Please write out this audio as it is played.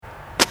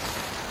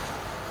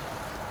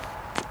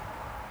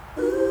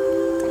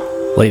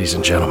Ladies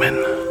and gentlemen,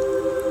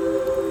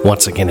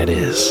 once again it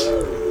is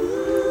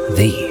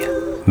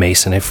the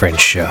Mason and Friends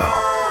Show,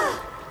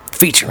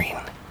 featuring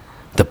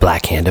the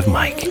Black Hand of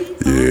Mike.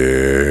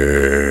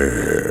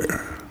 Yeah.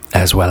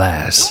 As well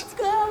as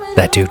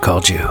that dude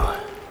called you.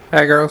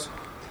 Hey, girls.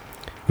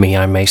 Me,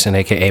 I'm Mason,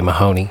 a.k.a.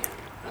 Mahoney.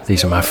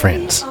 These are my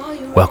friends.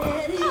 Welcome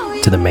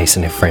to the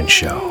Mason and Friends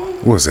Show.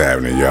 What's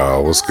happening,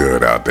 y'all? What's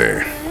good out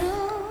there?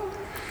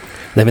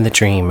 Living the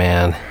dream,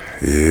 man.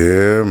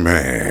 Yeah,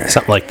 man.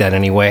 Something like that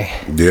anyway.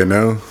 You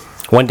know?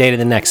 One day to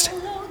the next.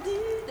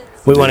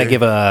 We want to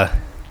give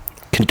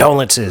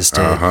condolences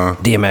to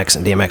DMX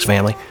and DMX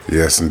family.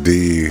 Yes,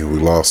 indeed. We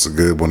lost a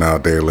good one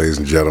out there, ladies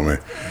and gentlemen.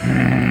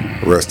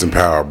 Rest in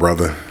power,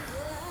 brother.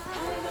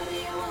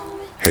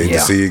 Hate to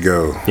see you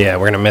go. Yeah,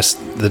 we're going to miss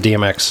the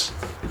DMX.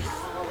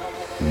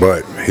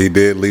 But he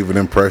did leave an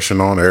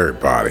impression on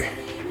everybody.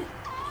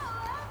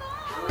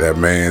 That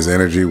man's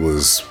energy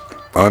was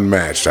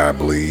unmatched, I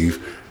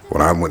believe.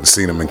 When I went and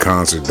seen him in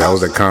concert, that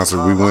was that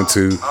concert we went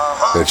to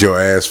that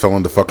your ass fell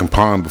in the fucking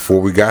pond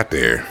before we got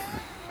there.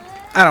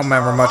 I don't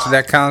remember much of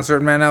that concert,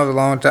 man. That was a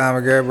long time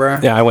ago, bro.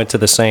 Yeah, I went to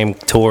the same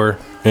tour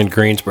in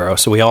Greensboro,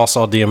 so we all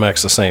saw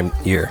DMX the same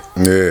year.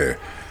 Yeah,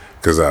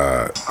 because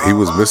he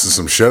was missing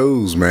some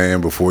shows,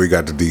 man, before he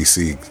got to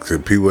D.C. Because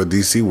people at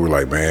D.C. were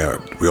like,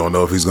 man, we don't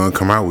know if he's going to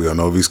come out. We don't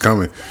know if he's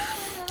coming.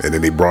 And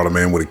then they brought him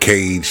in with a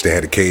cage. They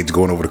had a cage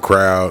going over the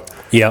crowd.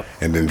 Yep.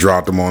 And then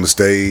dropped him on the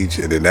stage.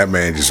 And then that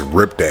man just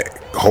ripped that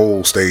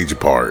whole stage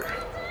apart.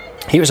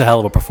 He was a hell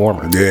of a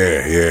performer.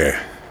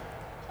 Yeah.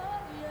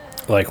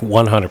 Like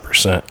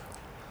 100%.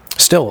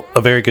 Still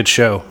a very good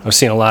show. I've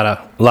seen a lot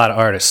of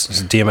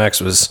artists.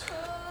 DMX was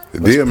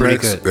pretty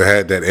DMX good.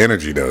 had that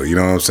energy though. You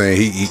know what I'm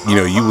saying? He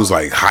you was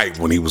like hype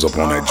when he was up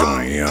on that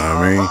joint. You know what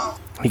I mean?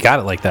 He got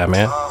it like that,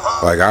 man.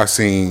 Like I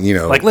seen,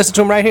 like listen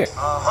to him right here.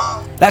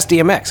 That's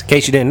DMX. In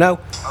case you didn't know.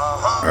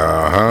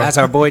 That's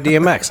our boy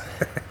DMX.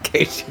 In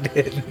case you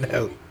didn't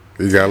know.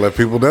 You gotta let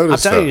people know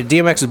this I'm telling you,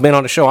 DMX has been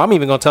on the show. I'm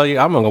even gonna tell you.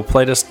 I'm gonna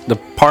play the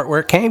part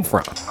where it came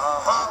from.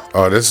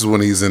 Oh, this is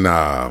when he's in.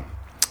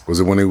 Was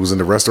it when he was in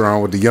the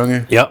restaurant with the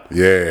youngin? Yep.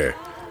 Yeah.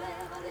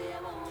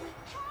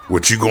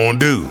 What you gonna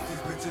do?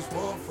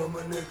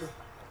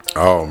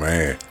 Oh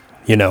man.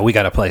 We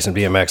gotta play some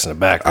DMX in the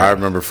background. I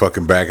remember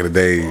fucking back in the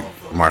day,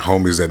 my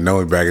homies that know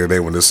me back in the day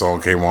when this song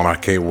came on, I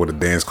came with a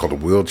dance called the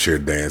wheelchair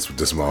dance with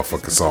this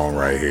motherfucking song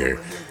right here.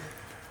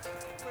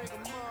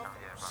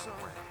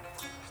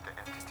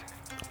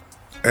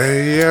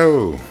 Hey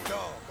yo.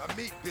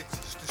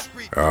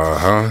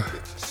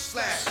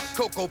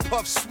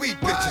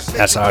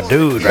 That's our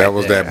dude. That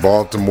was that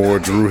Baltimore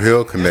Drew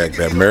Hill connect,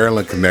 that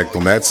Maryland connect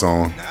on that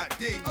song.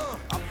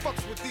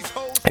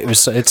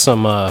 It's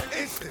some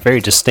very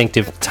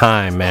distinctive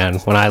time, man.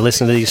 When I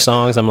listen to these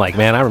songs, I'm like,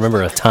 man, I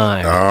remember a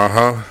time.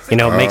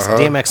 Makes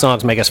DMX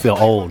songs make us feel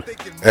old.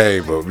 Hey,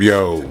 but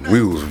yo,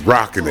 we was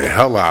rocking the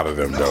hell out of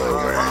them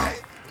though, man.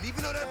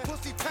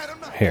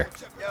 Here.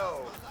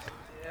 Yo,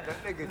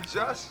 that nigga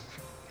Just,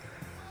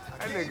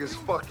 that nigga's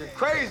fucking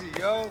crazy,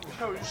 yo.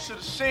 Yo, you should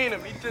have seen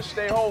him. He dissed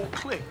their whole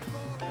clique.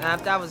 Now,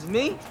 if that was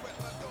me,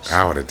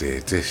 I would have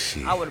did this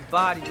shit. I would have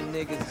bodied the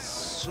niggas as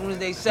soon as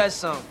they said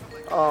something.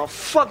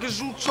 Fuck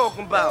is you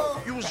talking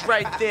about? You was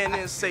right there and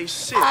didn't say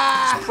shit.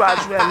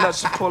 Surprised you had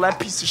nuts to pull that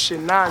piece of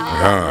shit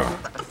now.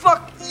 What the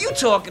fuck you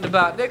talking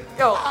about, nigga?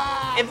 Yo,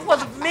 if it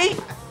wasn't for me,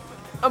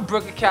 I'm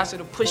Brooklyn Castle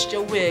to push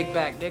your wig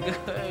back, nigga.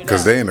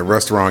 Because they in the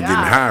restaurant getting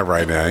high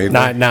right now, ain't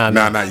they? Nah,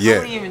 not Don't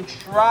yet. even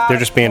try. They're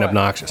just being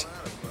obnoxious.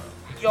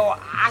 Yo,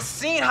 I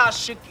seen how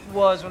shook you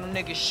was when the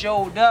nigga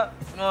showed up.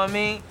 You know what I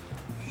mean?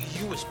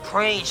 You was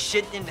praying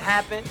shit didn't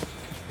happen.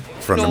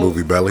 From the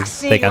movie Belly.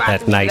 They got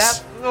that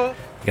nice,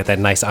 got that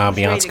nice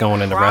ambiance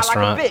going in the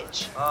restaurant. Like a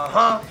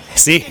bitch.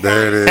 See?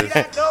 There it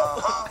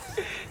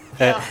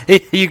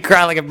is. You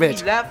cry like a He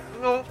bitch. left,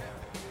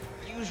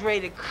 you was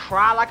ready to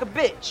cry like a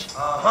bitch.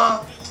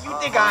 You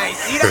think I ain't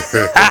see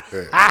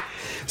that?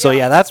 So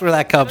yeah, that's where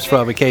that comes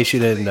from, in case you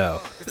didn't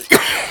know.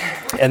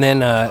 And then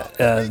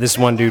this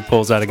one dude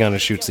pulls out a gun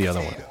and shoots the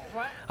other one.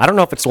 I don't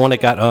know if it's the one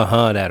that got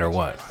that or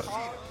what.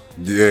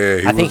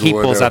 Yeah, I think he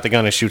pulls out the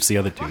gun and shoots the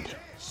other dude.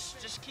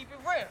 Just keep it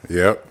real.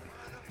 Yep.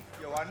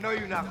 Yo, I know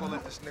you're not gonna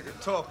let this nigga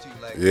talk to you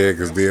like that. Yeah,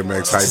 because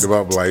DMX hyped him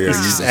up like, yeah,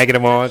 He's just egging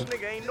him on. This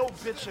nigga ain't no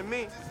bitch in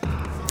me.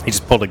 He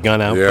just pulled a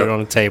gun out, Yep. put it on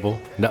the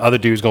table. And the other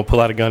dude's gonna pull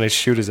out a gun and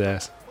shoot his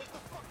ass.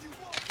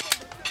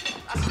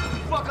 That's what the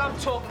fuck I'm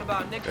talking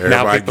about, nigga.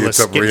 Now everybody people gets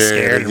are up getting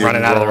scared and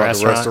running out of the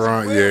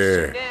restaurant.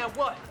 Yeah. Damn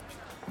what?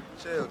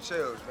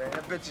 Chill, man.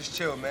 That bitch is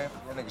chill, man.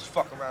 That nigga's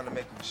fuck around and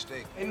make a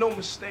mistake. Ain't no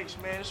mistakes,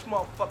 man. This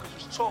motherfucker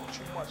just talk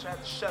too much. I had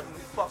to shut him the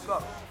fuck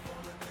up.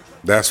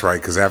 That's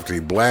right, because after he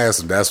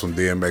blasts him, that's when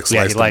DMX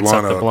Yeah, lights he lights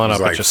up the blunt up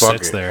He's and just fuck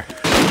sits it. there.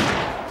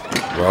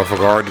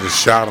 Motherfucker already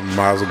just shot him.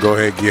 Might as well go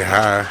ahead and get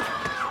high.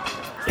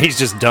 He's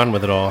just done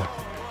with it all.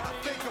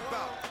 Think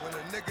about when a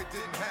nigga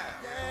didn't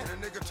have,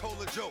 and a nigga told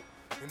a joke,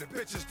 and the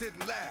bitches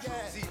didn't laugh.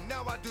 See,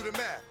 now I do the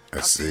math.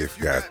 Let's see if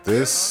you got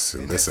this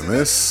and this and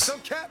this. Some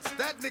cats,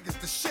 that nigga's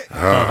the shit.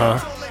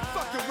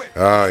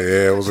 Oh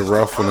yeah, it was a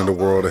rough one in the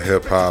world of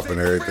hip hop and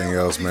everything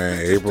else, man.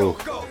 April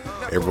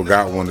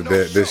got one of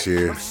that this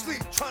year.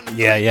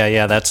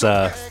 Yeah. That's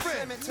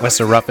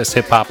the roughest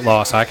hip hop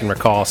loss I can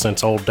recall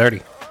since Old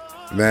Dirty.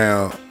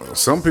 Now,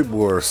 some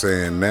people are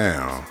saying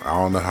now, I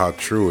don't know how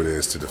true it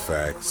is to the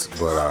facts,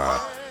 but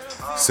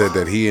said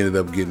that he ended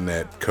up getting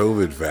that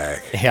COVID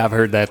vac. Yeah, I've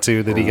heard that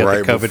too. That he got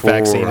Right the COVID before-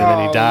 vaccine and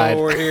then he died.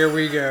 Lord, here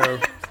we go.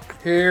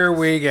 Here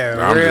we go.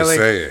 I'm really? just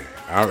saying.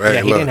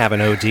 Yeah, he didn't have an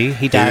OD.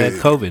 He died of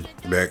COVID.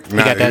 He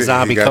got that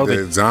zombie he got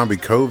COVID. that zombie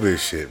COVID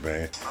shit,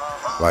 man.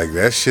 Like,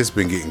 that shit's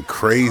been getting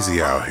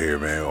crazy out here,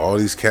 man. All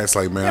these cats,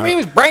 like, man. I mean, he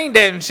was brain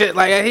dead and shit.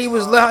 Like he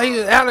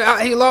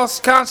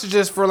lost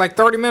consciousness for like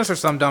 30 minutes or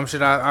some dumb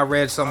shit. I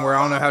read somewhere.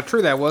 I don't know how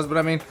true that was, but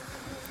I mean,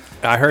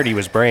 I heard he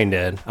was brain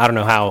dead. I don't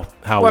know how.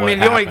 well, I mean,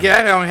 what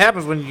that only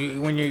happens when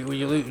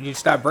you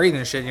stop breathing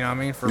and shit. You know what I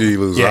mean? For you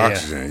lose Yeah,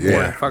 oxygen,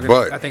 yeah. fucking,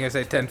 But I think I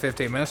say 10,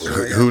 15 minutes. or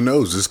something. who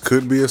knows? This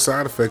could be a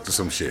side effect of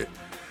some shit.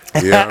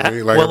 You know what I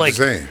mean? Like well, I'm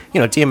saying.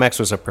 DMX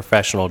was a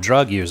professional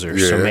drug user,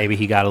 so Yeah. maybe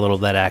he got a little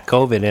bit of that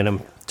COVID in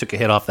him, took a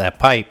hit off that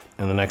pipe,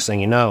 and the next thing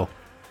you know,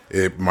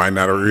 It might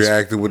not have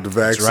reacted with the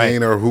vaccine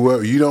right. or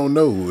whoever. You don't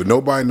know.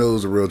 Nobody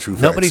knows the real true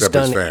facts nobody's except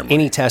his done family.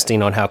 any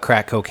testing on how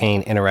crack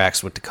cocaine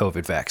interacts with the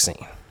COVID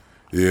vaccine.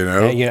 You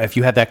know? If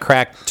you have that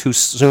crack too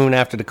soon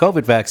after the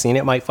COVID vaccine,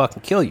 it might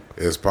fucking kill you.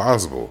 It's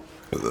possible.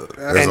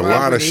 There's a And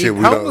lot of we shit need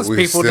we don't. homeless We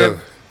people still,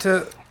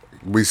 to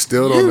we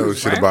still don't know use,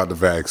 shit man. about the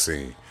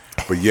vaccine,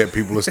 but yet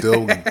people are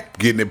still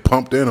getting it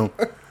pumped in them.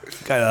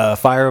 Got a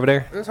fire over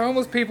there? There's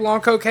homeless people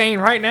on cocaine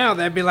right now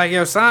that'd be like,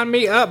 yo, sign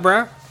me up,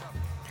 bro.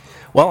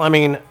 Well, I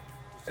mean,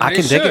 I They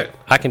can dig should. it.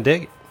 I can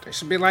dig it. They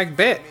should be like,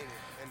 bet.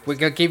 We're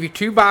going to give you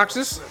 2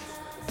 boxes.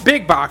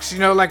 Big box,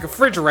 like a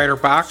refrigerator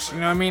box.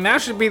 You know what I mean?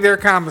 That should be their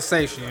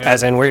compensation. You know?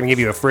 As in, we're going to give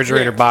you a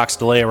refrigerator Yeah. box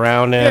to lay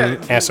around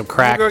in and some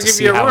crack We're gonna to give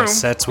see you a how room. it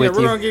sets Yeah, with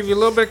we're you. going to give you a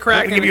little bit of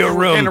crack gonna give you a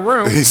room. in a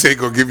room. He said,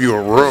 "Go give you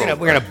a room."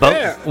 We're gonna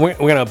Yeah. we're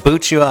gonna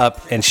boot you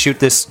up and shoot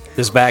this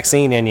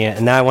vaccine in you,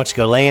 and now I want you to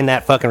go lay in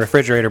that fucking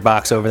refrigerator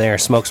box over there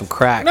and smoke some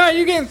crack. No,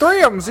 you're getting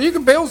 3 of them, so you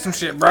can build some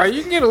shit, bro.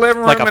 You can get a living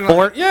room. Like a and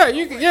fort? Yeah,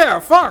 you can. Yeah,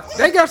 fuck.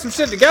 They got some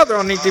shit together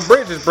on these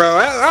bridges, bro.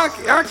 I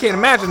can't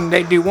imagine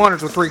they do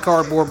wonders with 3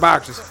 cardboard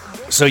boxes.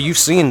 So you've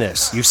seen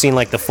this? You've seen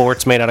like the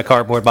forts made out of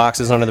cardboard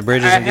boxes under the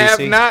bridges I in have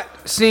DC? not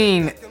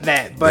seen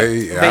that, but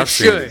I've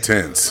seen should.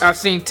 tents. I've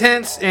seen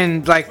tents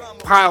and like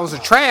piles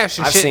of trash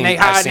and shit, and they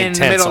hide in the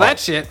middle of that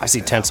shit. I've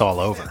seen tents all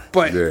over.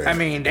 But Yeah. I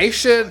mean, they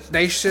should.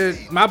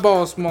 My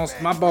boss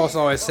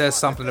always says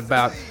something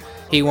about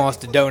he wants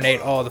to donate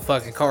all the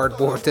fucking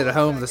cardboard to the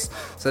homeless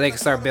so they can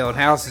start building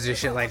houses and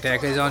shit like that.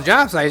 Because on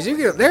job sites,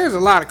 there's a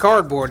lot of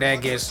cardboard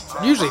that gets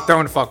usually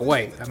thrown the fuck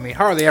away. I mean,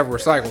 hardly ever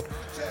recycled.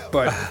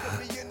 But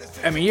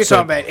I mean, you're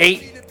talking about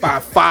 8 by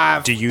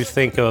 5. Do you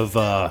think of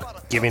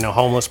giving a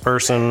homeless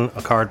person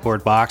a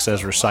cardboard box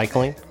as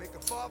recycling?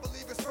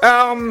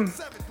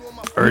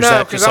 Or is No,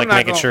 that 'cause just I'm like not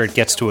making gonna- sure it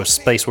gets to a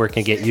space where it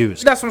can get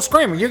used? That's what I'm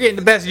screaming. You're getting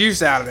the best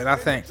use out of it, I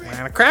think.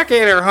 Man, a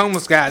crackhead or a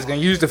homeless guy is gonna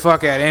use the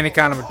fuck out of any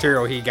kind of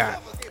material he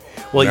got.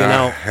 Well, you Nah,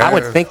 know, I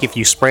would have- think if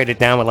you sprayed it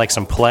down with like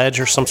some Pledge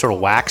or some sort of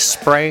wax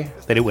spray,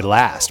 that it would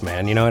last,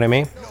 man. You know what I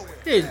mean?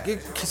 Yeah,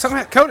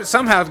 somehow coat it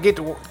somehow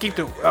to keep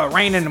the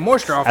rain and the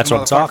moisture off. That's the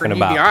what I'm talking motherfucker, and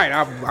you'd be about.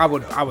 all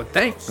right. I would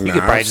think. You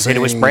could probably just hit it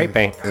with spray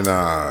paint. And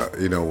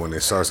when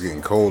it starts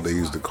getting cold, they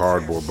use the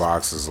cardboard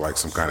boxes like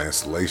some kind of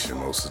insulation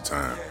most of the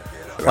time.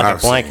 That Like a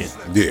I've seen. blanket.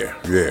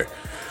 Yeah.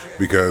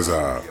 Because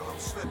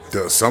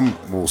some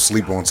will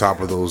sleep on top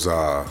of those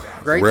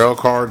Grates? rail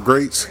car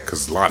grates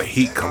because a lot of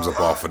heat comes up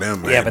off of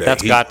them. Man. Yeah, but That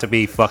that's heat. got to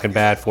be fucking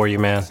bad for you,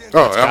 man.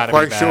 Oh, That's I'm gotta be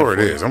quite bad sure it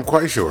for you. is. I'm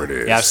quite sure it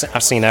is. Yeah,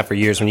 I've seen that for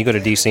years. When you go to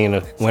DC in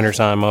the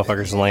wintertime,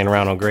 motherfuckers are laying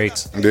around on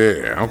grates.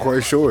 Yeah, I'm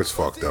quite sure it's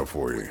fucked up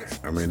for you.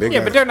 I mean, they Yeah,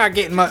 got, but they're not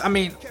getting much. I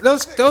mean,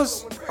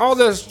 all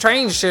those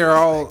trains shit are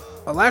all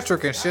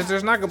electric and shit.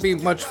 There's not gonna be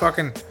much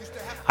fucking.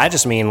 I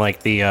just mean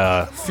like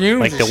the Fumes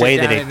like and the shit way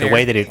that down it in the there.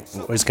 way that it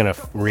was gonna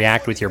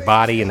react with your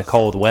body in the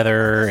cold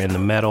weather and the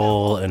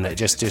metal and it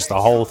just the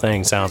whole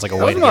thing sounds like a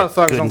way Those to get motherfuckers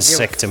good don't and give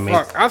sick a to me.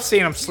 fuck. I've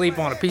seen them sleep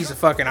on a piece of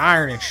fucking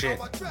iron and shit,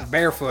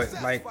 barefoot,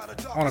 like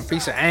on a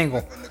piece of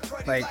angle,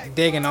 like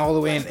digging all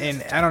the way in.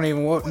 And I don't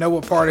even know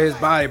what part of his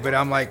body, but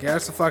I'm like, yeah,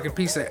 that's a fucking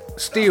piece of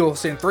steel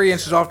sitting 3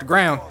 inches off the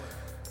ground,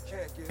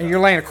 and you're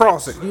laying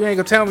across it. You ain't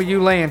gonna tell me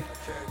you laying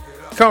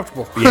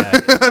comfortable. Yeah.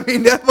 I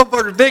mean, that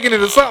motherfucker's digging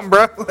into something,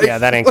 bro. Like, Yeah,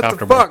 that ain't what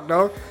comfortable. the fuck,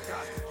 dog?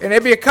 And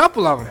there'd be a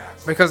couple of them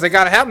because they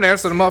gotta have them there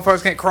so the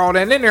motherfuckers can't crawl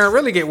down in there and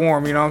really get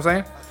warm. You know what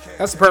I'm saying?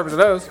 That's the purpose of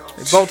those.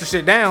 They bolt the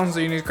shit down so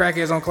you need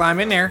crackheads don't climb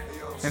in there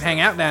and hang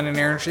out down in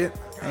there and shit.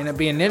 End up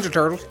being Ninja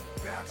Turtles,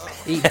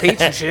 eating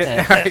pizza and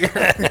shit.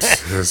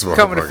 this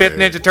Coming to Fifth motherfucker-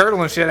 Ninja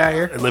Turtle and shit out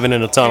here. Living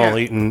in a tunnel,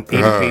 Yeah. eating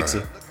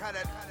pizza.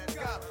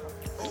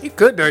 You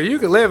could though. You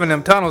could live in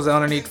them tunnels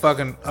underneath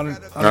fucking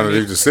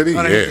Underneath the city?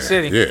 Underneath Yeah. the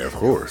city. Yeah, of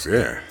course,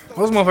 yeah.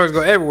 Those motherfuckers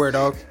go everywhere,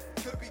 dog.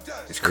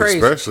 It's crazy.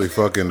 Especially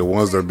fucking the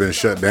ones that have been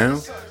shut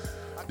down.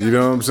 You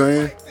know what I'm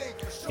saying?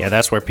 Yeah,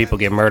 that's where people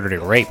get murdered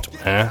and raped,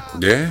 man.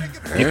 Yeah.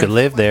 You could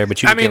live there,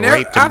 but you I could mean, get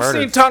raped and I've murdered.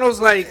 seen tunnels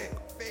like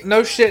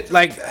no shit,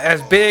 like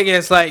as big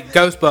as like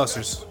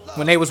Ghostbusters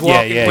when they was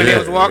walking they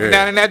was walking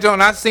down in that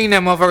joint. I seen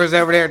them motherfuckers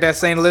over there at that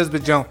St.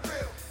 Elizabeth joint,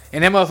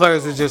 and them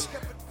motherfuckers was just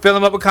fill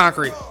them up with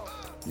concrete.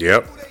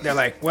 Yep. They're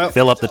like, well,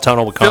 Fill up the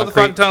tunnel with fill the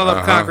concrete. fucking tunnel up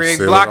with concrete,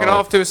 Seal block it it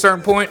off. off to a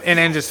certain point, and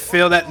then just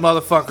fill that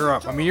motherfucker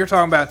up. I mean, you're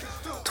talking about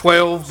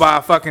 12 by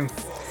fucking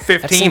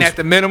 15 seems- at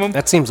the minimum.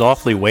 That seems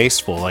awfully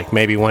wasteful. Like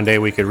maybe one day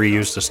we could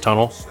reuse this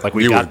tunnel. Like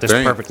we You got would this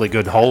think. perfectly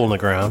good hole in the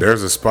ground.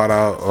 There's a spot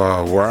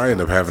out where I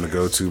ended up having to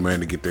go to, man,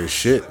 to get their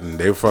shit, and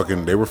they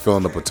were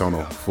filling up a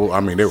tunnel full. I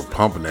mean, they were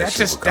pumping that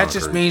shit with That concrete.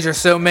 just means there's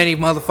so many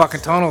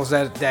motherfucking tunnels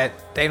that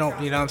they don't,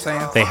 you know what I'm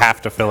saying? They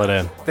have to fill it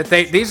in. That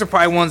these are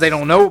probably ones they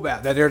don't know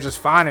about, that they're just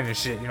finding and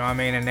shit, you know what I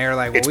mean? And they're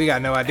like, well, we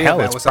got no idea Hell,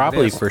 about it's what's up with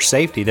probably this. for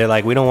safety. They're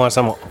like, we don't want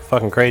some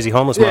fucking crazy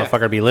homeless Yeah. motherfucker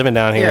to be living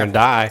down here Yeah. and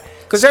die.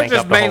 Because they're Stink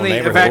just up the whole mainly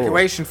neighborhood.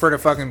 evacuation for the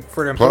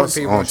important Plus,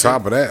 people. on and shit.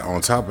 top of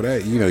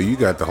that, you know, you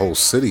got the whole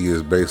city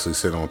is basically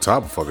sitting on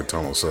top of fucking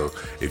tunnels. So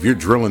if you're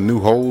drilling new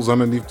holes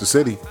underneath the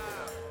city,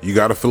 you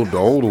got to fill up the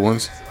older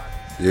ones.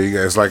 Yeah, you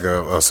got, it's like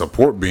a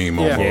support beam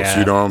almost. Yeah.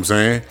 You know what I'm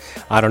saying?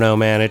 I don't know,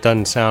 man. It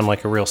doesn't sound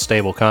like a real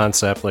stable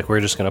concept. Like we're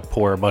just gonna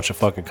pour a bunch of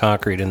fucking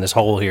concrete in this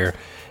hole here,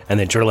 and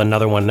then drill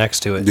another one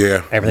next to it.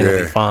 Yeah, everything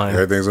will be fine.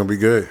 Everything's gonna be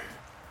good.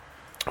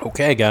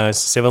 Okay, guys,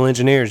 civil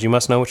engineers, you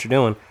must know what you're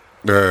doing.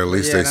 At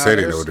least Yeah, they no, say they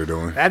know there's- what they're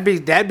doing.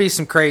 That'd be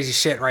some crazy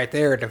shit right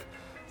there to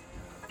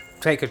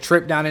take a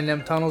trip down in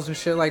them tunnels and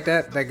shit like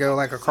that. They go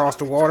like across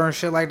the water and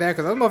shit like that.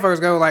 Because those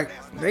motherfuckers go like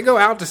they go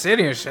out the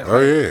city and shit. Oh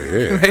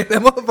yeah, yeah.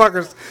 Them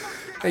motherfuckers,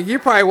 like, you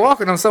probably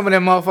walking on some of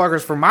them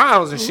motherfuckers for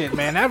miles and shit,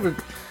 man.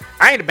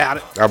 I ain't about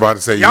it. I'm about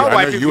to say, Y'all I know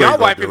white you people, ain't y'all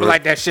gonna white do people it.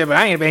 like that shit, but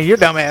I ain't, man. You're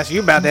dumbass.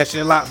 You about that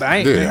shit a lot, but I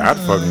ain't. Yeah, I'd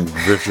fucking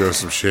vitriol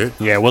some shit.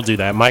 Yeah, we'll do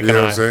that. Mike You know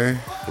and what I'm I. saying?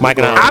 Mike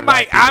and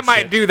I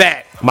might do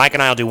that. Mike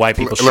and I'll do white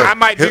people shit. Look, I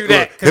might do he'll-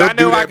 that because he'll I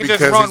know do I that can just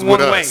because run he's one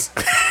with way, us.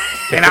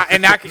 and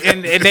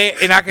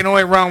I can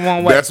only run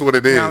one way. That's what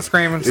it You know, is. I'm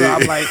screaming, so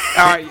I'm like,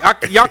 all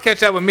right, y'all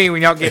catch up with me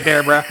when y'all get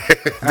there, bro.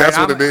 That's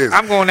what it is.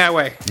 I'm going that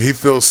way. He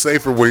feels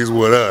safer when he's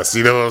with us.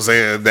 You know what I'm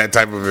saying? That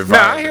type of No, environment.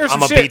 I hear I'm some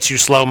gonna shit. beat you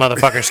slow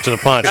motherfuckers to the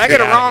punch. I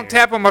get a outta wrong here.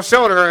 tap on my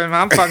shoulder and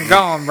I'm fucking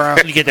gone, bro.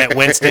 You get that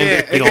Winston, Yeah, you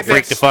it don't gets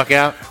freak that- the fuck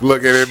out.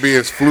 Look at it be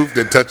his floof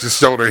that touches his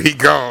shoulder. He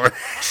gone.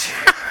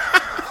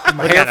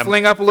 My hair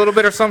fling up a little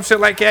bit or some shit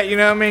like that, you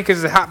know what I mean?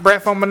 Because the hot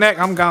breath on my neck,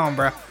 I'm gone,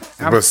 bro.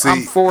 But see,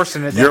 I'm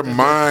forcing it. Your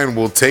mind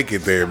will take it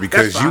there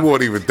because That's you fine.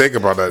 won't even think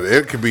about that.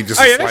 It could be just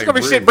Oh a yeah, slight there's gonna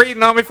be shit breeze.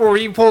 breathing on me before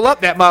we even pull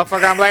up that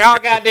motherfucker. I'm like, oh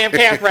goddamn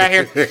calf right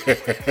here.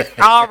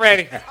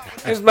 Already.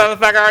 This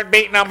motherfucker already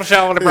beating on my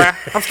shoulder, bro.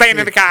 I'm staying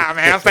in the car,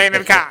 man. I'm staying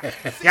in the car.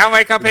 Y'all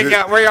may come pick you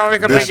up. Where y'all may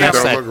come This pick you shit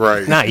up? don't look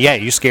right. Not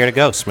yet. You scared of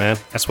ghosts, man.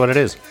 That's what it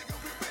is.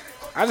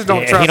 I just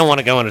don't Yeah, trust. he don't want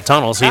to go into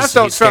tunnels. I He's, just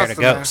don't he's scared trust of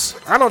him, man. ghosts.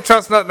 I don't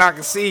trust nothing I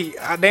can see.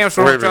 I damn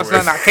sure Wait a don't trust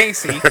minute, nothing I can't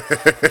see.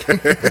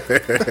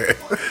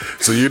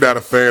 So you're not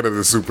a fan of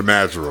the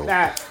supernatural.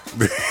 Nah.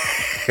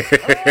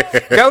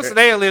 Ghosts and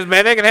aliens,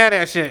 man, they can have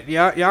that shit.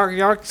 Y'all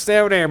can stay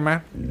over there,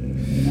 man.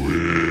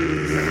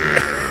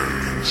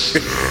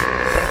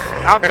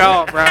 I'm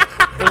gone, bro.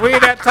 If we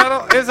in that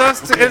tunnel, it's us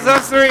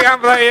three.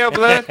 I'm like, yo,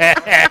 blood.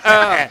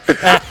 I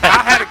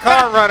had a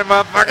car running,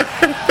 motherfucker.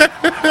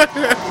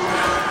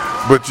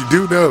 But you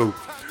do know,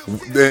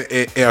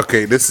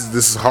 okay, this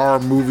is horror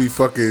movie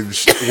fucking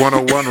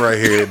 101 right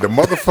here. The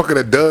motherfucker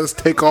that does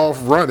take off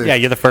running, Yeah,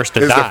 you're the first to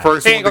is die. the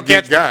first He one ain't to gonna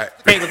get catch me. got.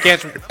 He ain't gonna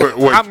catch me. But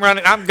what, I'm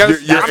running. I'm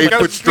ghost. Your I'm 8 foot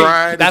ghost speed.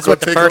 stride. That's is what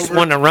gonna the take first over?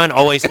 one to run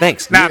always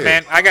thinks. Nah, Yeah.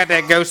 man, I got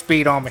that ghost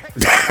speed on me.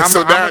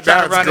 So now it's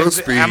ghost I'm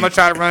speed. gonna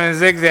try to run in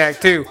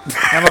zigzag too.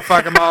 I'm gonna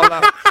fuck them all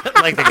up.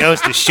 Like the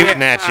ghost is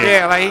shooting at you.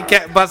 Yeah, like he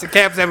kept busting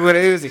caps at me with a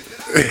Uzi.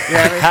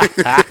 Yeah,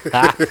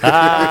 I'm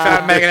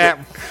trying to make it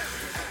happen.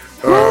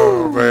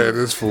 Oh man,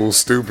 this fool's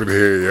stupid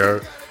here, yo.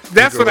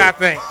 That's what I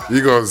think.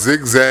 You gonna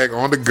zigzag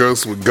on the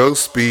ghost with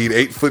ghost speed,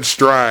 8 foot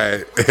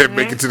stride, and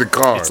make it to the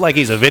car. It's like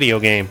he's a video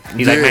game.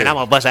 He's like, Yeah. man, I'm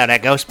gonna bust out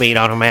that ghost speed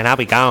on him, man. I'll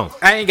be gone.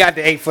 I ain't got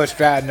the 8 foot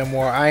stride no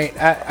more.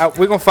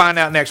 We're gonna find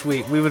out next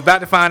week. We was about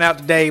to find out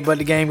today, but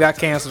the game got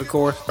canceled, of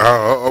course. Wait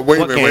a What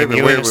minute, game? wait a minute,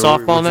 You wait a in minute.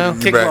 softball now?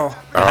 You back? Kickball.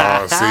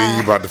 Oh, see,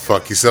 you about to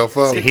fuck yourself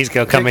up. He's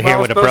gonna come in here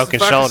with a Kickball's broken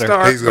supposed to shoulder. fucking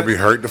start, He's gonna be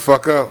hurt the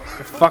fuck up.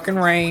 but fucking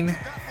rain,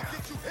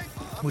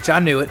 which I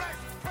knew it.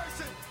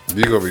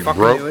 You're gonna be Fucking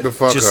do broke it. the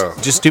fuck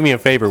up. Just do me a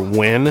favor.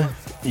 When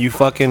you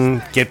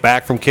fucking get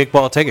back from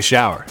kickball, take a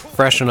shower,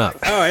 freshen up.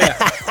 Oh yeah.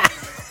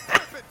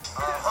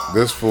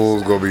 This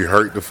fool's gonna be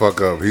hurt the fuck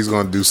up. He's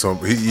gonna do some.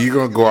 You're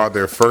gonna go out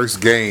there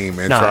first game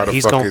and try Nah, to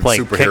he's fucking gonna play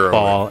superhero.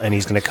 kickball, and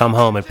he's gonna come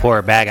home and pour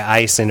a bag of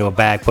ice into a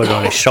bag, put it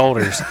on his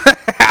shoulders,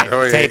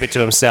 Oh, yeah. tape it to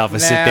himself, and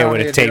sit Nah, there I with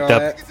don't a need to do taped all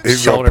up that.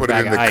 He's gonna shoulder put it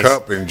bag in of the ice.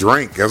 cup and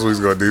drink. That's what he's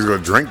gonna do. He's gonna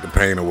drink the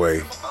pain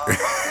away.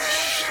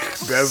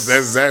 That's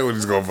exactly what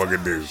he's gonna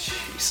fucking do.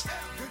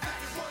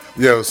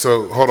 Yo,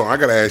 so hold on, I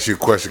gotta ask you a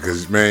question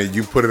because man,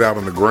 you put it out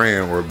on the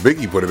gram, or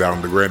Biggie put it out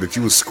on the gram that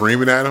you was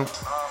screaming at him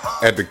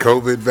at the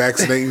COVID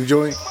vaccinating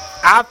joint.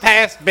 I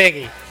passed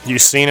Biggie. You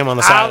seen him on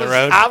the side of the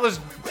road? I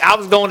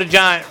was going to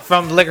Giant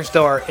from the liquor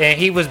store, and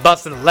he was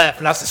busting left,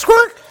 and I said,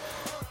 "Squirt!"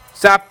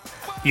 So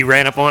You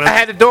ran up on I him?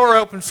 had the door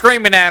open,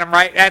 screaming at him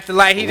right at the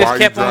light. He Why just you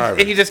kept on.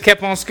 driving? He just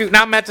kept on scooting.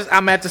 I'm at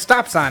the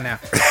stop sign now,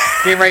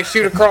 getting ready to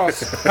shoot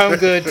across Home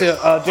Good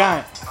to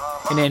Giant,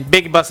 and then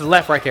Biggie busted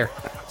left right there.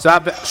 So I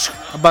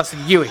busted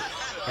Huey,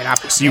 and I.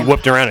 So you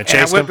whipped around and And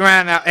I chased whipped him?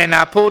 around and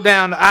I pulled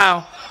down the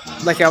aisle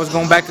like I was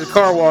going back to the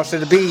car wash to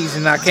the bees,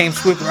 and I came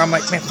swooping. I'm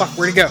like, man, fuck,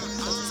 where'd he go?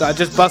 So I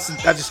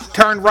just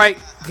turned right.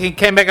 He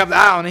came back up the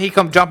aisle, and he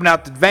come jumping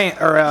out the van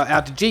or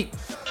out the Jeep.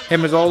 Him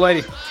and his old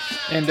lady,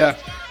 and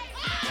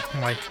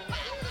I'm like,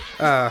 it's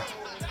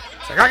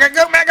like, I gotta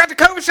go, man. I got the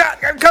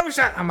COVID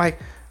shot. I'm like,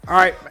 all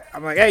right.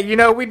 I'm like, hey,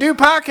 we do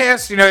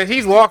podcasts.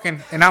 He's walking,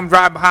 and I'm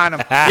driving behind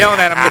him, yelling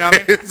at him. You know what I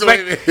mean? It's like,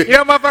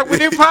 motherfucker, we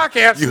do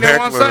podcasts. You on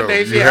heckling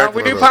Sundays. him. You Yeah,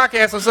 we do heckling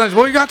him. podcasts on Sundays.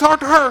 Well, you gotta talk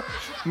to her.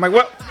 I'm like,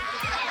 what?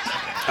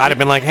 I'd have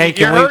been like, hey, You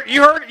can heard?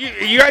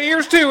 we? You got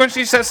ears too when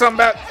she said something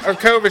about a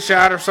COVID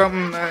shot or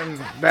something. And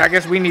I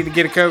guess we need to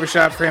get a COVID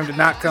shot for him to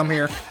not come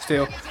here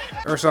still,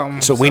 or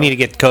something. So we need to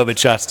get COVID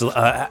shots to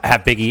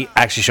have Biggie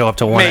actually show up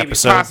to one maybe,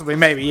 episode. possibly,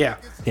 maybe, yeah.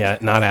 Yeah,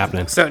 not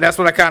happening. So that's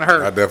what I kind of I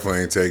heard.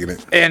 definitely ain't taking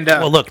it. And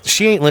Well, look,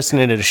 she ain't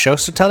listening to the show,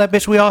 so tell that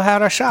bitch we all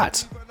had our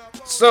shots.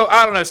 so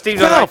I don't know. Steve's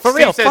No, like, for Steve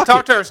real, said, fuck talk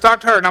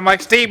it. to her, and I'm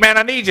like, Steve, man,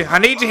 I need you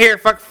here.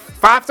 Fuck,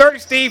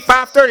 5:30, Steve,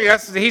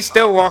 5:30. He's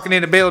still walking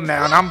in the building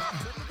now, and I'm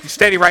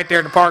steady right there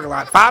in the parking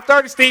lot.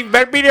 5:30, Steve,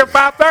 better be there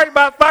 5:30,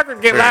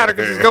 motherfucker. Get louder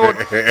because he's going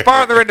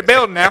farther in the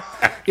building now.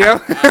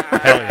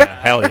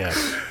 Hell yeah.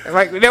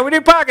 Like, we do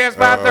podcast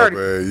 5:30.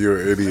 Oh, man,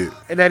 you're an idiot.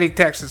 And then he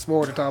texted this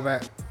morning to talk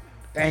about,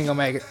 I ain't gonna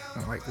make it.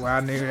 I'm like, well, I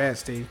knew that,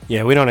 Steve.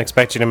 Yeah, we don't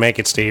expect you to make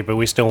it, Steve, but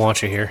we still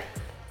want you here.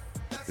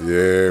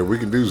 Yeah, we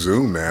can do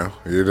Zoom now,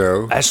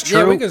 That's true.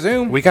 Yeah, we can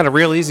Zoom. We got a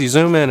real easy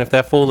Zoom in if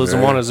that fool doesn't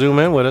Yeah. want to Zoom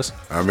in with us.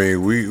 I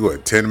mean,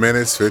 10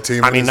 minutes, 15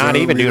 minutes? I mean, not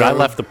Zoom, even, dude. I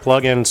left the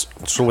plugins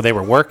so they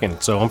were working,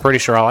 so I'm pretty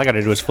sure all I got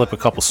to do is flip a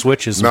couple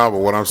switches. No, but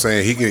what I'm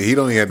saying, he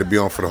don't even have to be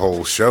on for the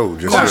whole show.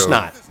 Just, Of course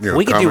not.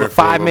 We could come do in a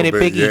for little 5-minute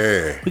bit.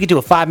 Biggie. Yeah. We could do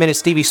a 5-minute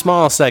Stevie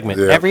Small segment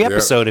Yeah, every yeah.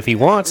 episode if he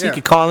wants. Yeah. He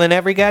could call in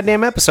every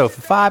goddamn episode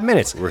for 5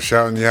 minutes. We're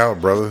shouting you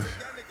out, brother.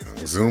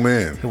 Zoom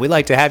in. We'd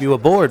like to have you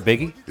aboard,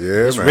 Biggie.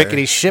 Yeah, This man.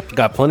 rickety ship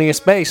got plenty of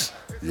space.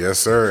 Yes,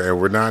 sir.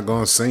 And we're not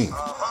going to sink.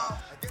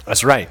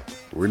 That's right.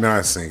 We're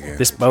not sinking.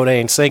 This boat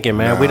ain't sinking,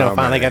 man. We Nah, done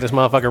finally man. got this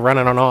motherfucker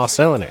running on all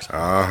cylinders.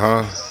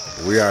 Uh-huh.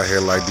 We out here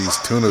like these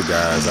tuna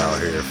guys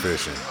out here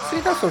fishing. See,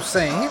 that's what I'm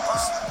saying.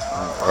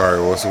 All right,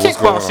 what's going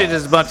Kickball on? shit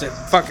is a bunch of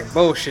fucking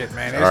bullshit,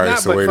 man. It's All right, not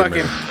so but wait a fucking.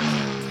 minute.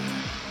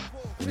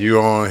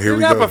 You on? Here It's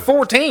we not go. but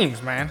 4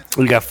 teams, man.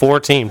 We got 4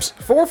 teams.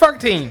 4 fucking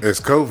teams.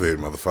 It's COVID,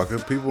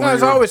 motherfucker. People No,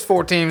 there's ain't- always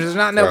 4 teams. There's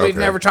not nobody's Okay.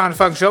 never trying to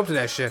fucking show up to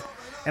that shit.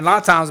 And a lot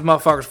of times,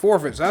 motherfuckers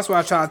forfeit. So that's why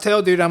I try to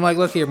tell dude. I'm like,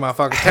 look here,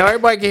 motherfucker. Tell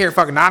everybody to get here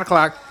fucking 9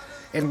 o'clock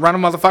and run a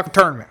motherfucking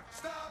tournament.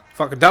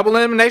 Fucking double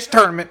elimination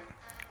tournament.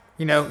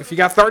 If you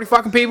got 30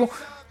 fucking people,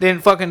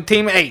 then fucking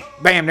team of 8.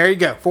 Bam, there you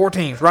go. 4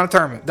 teams. Run a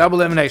tournament. Double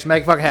elimination.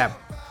 Make it fucking happen.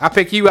 I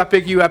pick you. I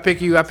pick you. I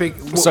pick you. I pick.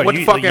 So What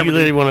you, the fuck you ever?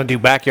 literally want to do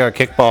backyard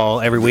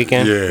kickball every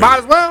weekend? Yeah. Might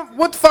as well.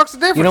 What the fuck's the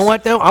difference? You know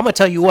what though? I'm gonna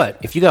tell you what.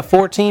 If you got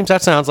 4 teams,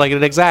 that sounds like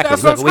it exactly.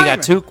 That's what Look,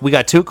 I'm we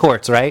got two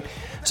courts, right?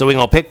 So we're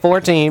gonna pick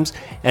 4 teams,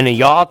 and then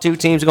y'all 2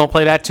 teams are gonna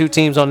play that 2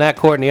 teams on that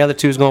court, and the other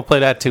 2 is gonna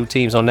play that 2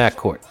 teams on that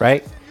court,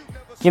 right?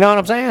 You know what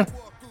I'm saying?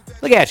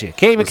 Look at you.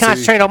 Can't even But see,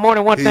 concentrate on more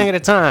than one he- thing at a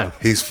time.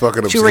 He's fucking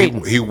up. What you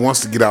reading? He wants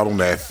to get out on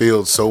that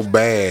field so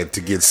bad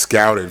to get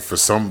scouted for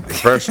some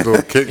professional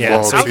kickball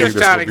Yeah, so- I'm team. just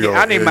that's trying gonna to be get. on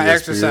I need my ESPN.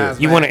 exercise.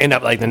 You man. want to end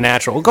up like the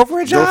natural? Go for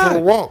a Go jog. for a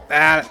walk.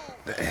 I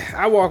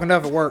walk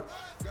enough at work.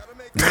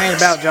 It ain't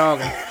about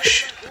jogging.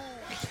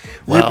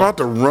 We're about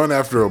to run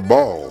after a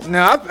ball.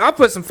 No, I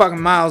put some fucking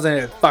miles in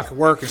it. Fucking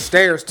work and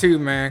stairs too,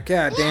 man.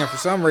 God damn, for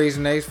some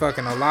reason there's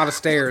fucking a lot of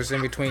stairs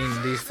in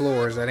between these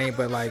floors that ain't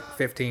but like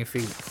 15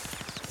 feet.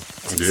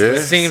 Yeah.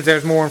 It seems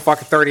there's more than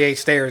fucking 38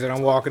 stairs that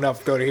I'm walking up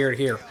to go to here to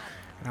here.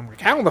 And I'm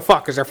like, how the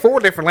fuck is there 4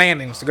 different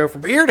landings to go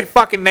from here to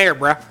fucking there,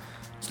 bruh?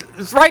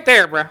 It's right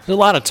there, bruh. There's a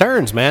lot of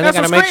turns, man. That's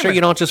They gotta what I'm make sure screaming.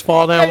 you don't just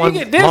fall down Yeah, you one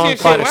get dizzy long and shit.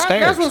 flight of That's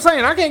stairs. what I'm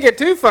saying. I can't get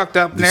too fucked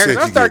up in You there. said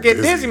 'Cause I you start get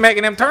getting dizzy dizzy.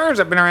 making them turns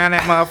up and around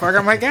that motherfucker.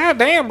 I'm like, god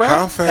damn, bro.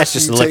 How fast That's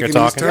just you the liquor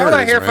taking these talking. Y'all out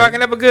turns, here man?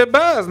 fucking up a good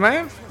buzz,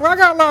 man. Well, I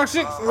got a lot of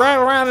shit right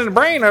around in the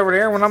brain over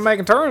there when I'm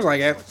making turns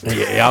like that.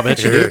 Yeah, I'll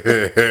bet you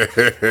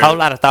do. Whole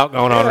lot of thought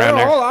going on There's around a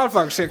there. whole lot of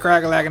fucking shit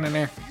crack-a-lacking in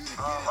there.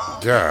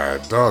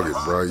 God, dog it,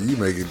 bro. You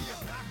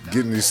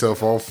getting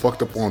yourself all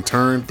fucked up on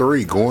turn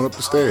 3, going up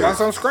the stairs. That's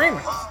what I'm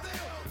screaming.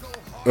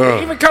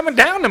 Even coming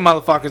down the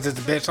motherfuckers is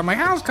a bitch. I'm like,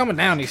 how's coming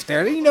down these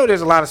stairs? You know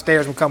there's a lot of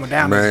stairs when coming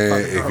down. Man, this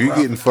fucking if road, you bro.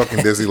 getting fucking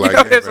dizzy you like know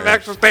that, there's some man,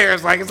 extra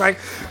stairs. Like, it's like,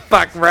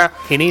 fuck, bro.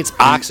 He needs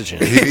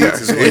oxygen. he needs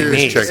his what he ears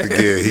needs. checked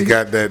again. He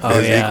got that. Oh,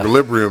 his yeah.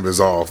 equilibrium is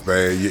off,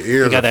 man. Your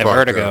ears got are that fucked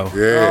vertigo. up.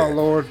 Yeah. Oh,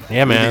 Lord. Yeah,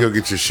 You need to man. go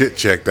get your shit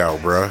checked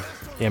out, bro.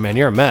 Yeah, man,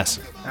 you're a mess.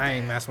 I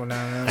ain't messing with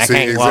none of I that. See,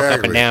 can't walk up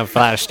exactly. and down a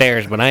flight of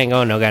stairs, but I ain't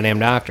going to no goddamn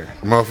doctor.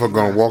 Motherfucker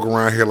gonna walk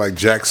around here like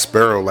Jack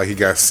Sparrow, like he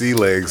got sea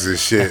legs and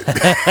shit.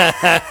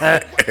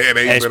 And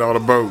ain't been on a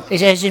boat.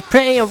 There's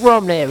plenty of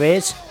room there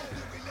is.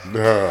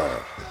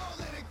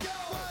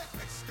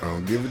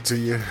 I'll give it to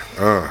you.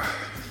 But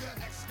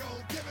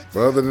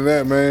other than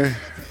that, man,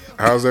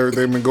 How's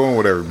everything been going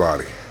with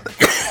everybody?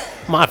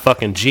 My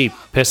fucking Jeep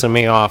pissing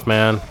me off,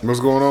 man. What's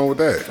going on with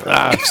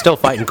that? Still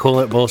fighting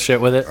coolant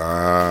bullshit with it.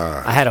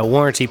 Ah, I had a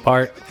warranty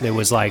part that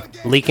was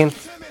like leaking.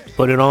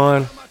 Put it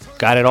on.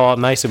 Got it all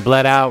nice and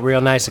bled out.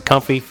 Real nice and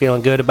comfy.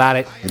 Feeling good about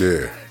it.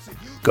 yeah.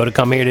 Go to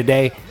come here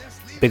today.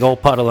 Big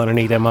old puddle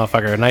underneath that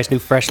motherfucker. A nice new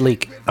fresh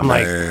leak. I'm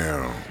like,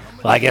 Damn.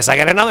 well, I guess I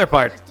got another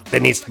part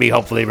that needs to be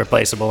hopefully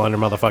replaceable under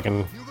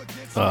motherfucking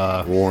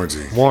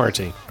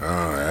warranty.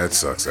 Oh, that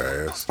sucks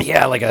ass.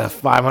 Yeah, like a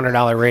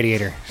 $500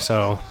 radiator.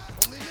 So,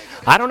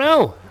 I don't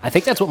know. I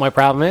think that's what my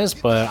problem is,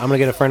 but I'm going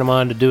to get a friend of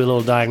mine to do a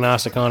little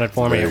diagnostic on it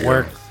for me There at you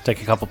work. go.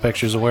 Take a couple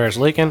pictures of where it's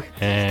leaking,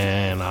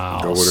 and Go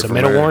I'll with it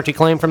submit from a there. warranty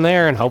claim from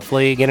there and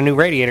hopefully get a new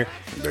radiator.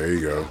 There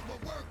you go.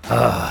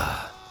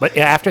 But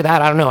yeah, after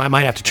that, I don't know. I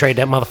might have to trade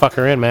that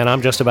motherfucker in, man.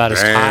 I'm just about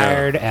as Damn.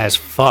 tired as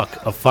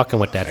fuck of fucking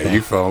with that Hey, thing.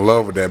 you fell in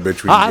love with that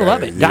bitch. When Oh, you I got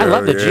love it. You I know,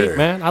 love the yeah. Jeep,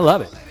 man. I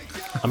love it.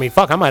 I mean,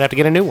 fuck, I might have to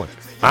get a new one.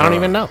 I don't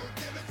even know.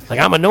 Like,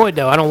 I'm annoyed,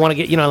 though. I don't want to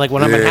get, like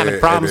when I'm Yeah, having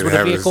problems and with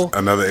then a having vehicle,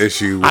 Another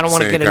issue. With I don't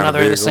want to same get kind another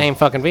of the vehicle. same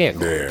fucking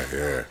vehicle.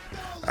 Yeah.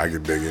 I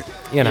can dig it.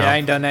 You know, Yeah, I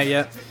ain't done that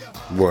yet.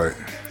 What?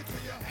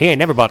 he ain't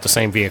never bought the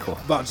same vehicle.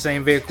 Bought the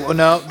same vehicle. Oh,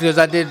 no, because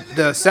I did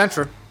the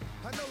Sentra.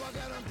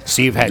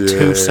 So you've had Yeah.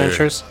 two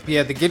Sentras?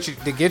 Yeah, to get you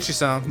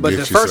some. But Get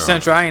the you first some.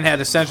 Sentra, I ain't had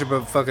the Sentra,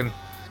 but fucking.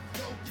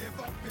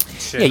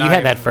 Shit, Yeah, you I had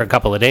ain't- that for a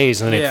couple of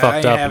days, and then Yeah, it fucked I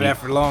ain't up. have and that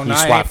for long. You I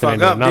ain't swapped it fucked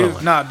into up. another Dude,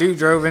 one. nah,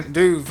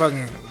 dude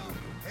fucking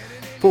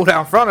pulled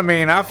out in front of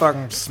me, and I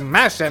fucking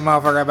smashed that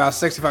motherfucker about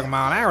 60 fucking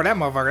mile an hour. That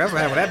motherfucker, that's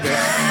what happened with that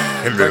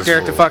bitch. And Right this there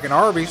at the fool. fucking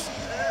Arby's.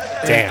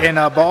 Damn.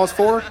 In Balls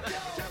Ford.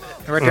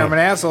 Right there on an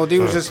asshole.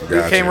 Dude was just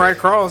Gotcha. came right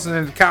across, and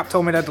then the cop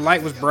told me that the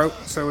light was broke,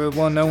 so it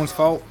wasn't no one's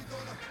fault.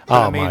 But,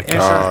 Oh, I mean, my God.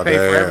 insurance Oh, paid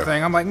for damn.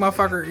 everything. I'm like,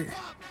 motherfucker.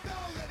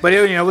 But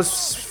it was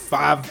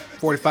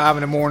 5:45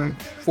 in the morning,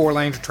 4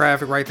 lanes of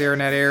traffic right there in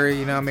that area.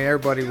 You know what I mean?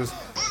 Everybody was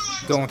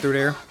going through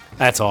there.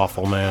 That's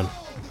awful, man.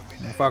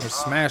 Motherfucker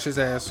smash his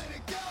ass.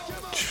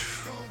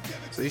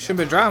 So you shouldn't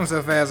been driving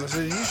so fast. I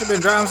said, you should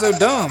been driving so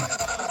dumb.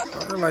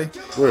 Fucker, like,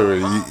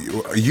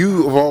 Wait.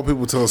 You of all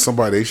people tell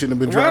somebody they shouldn't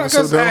have been well, driving so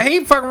because dumb?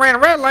 he fucking ran a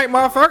red light,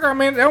 motherfucker. I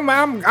mean,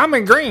 I'm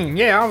in green.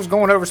 Yeah, I was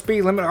going over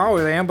speed limit. I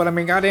always am, but I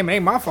mean, goddamn, it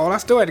ain't my fault. I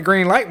still had the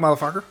green light,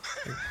 motherfucker.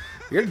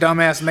 Your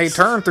dumbass made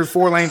turn through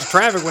 4 lanes of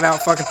traffic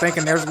without fucking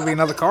thinking there's gonna be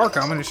another car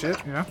coming and shit.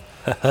 You know.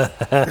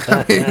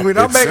 I mean, we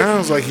don't It make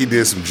sounds like he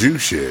did some Jew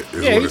shit. Is Yeah,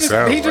 what he it just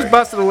sounds he just like.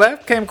 busted a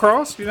left, came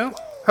across. You know,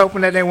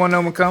 hoping that they wasn't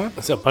no one coming.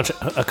 It's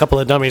a couple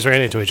of dummies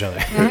ran into each other.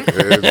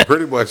 It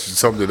pretty much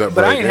summed it up.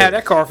 But right I ain't there. had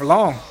that car for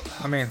long.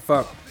 I mean,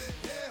 fuck.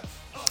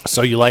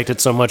 So you liked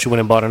it so much you went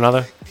and bought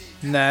another?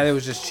 Nah, it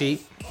was just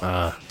cheap.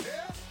 I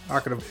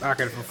could have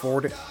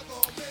afforded it.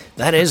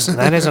 That is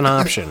an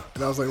option.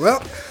 And I was like,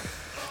 well,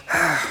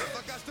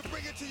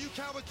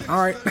 all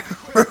right.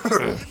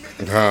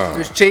 It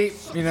was cheap,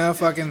 you know,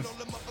 fucking.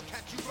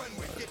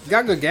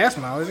 Got good gas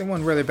mileage. It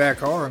wasn't really a bad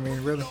car. I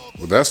mean, really.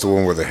 Well, that's the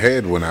one where the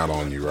head went out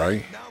on you,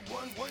 right?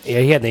 Yeah,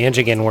 he had the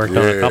engine getting worked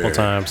on a couple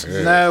times.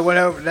 Yeah. No,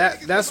 whatever.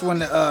 That's when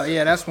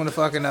the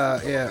fucking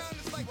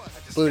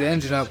blew the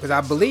engine up because I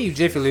believe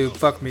Jiffy Lube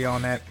fucked me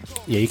on that.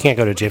 Yeah, you can't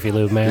go to Jiffy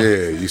Lube, man.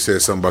 Yeah, you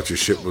said something about your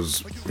shit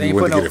was They you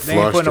ain't went putting to no, get it they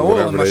ain't flushed putting or no oil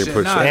in whatever. my They shit.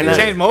 put Nah, shit. they in.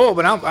 changed my oil,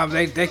 but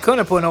they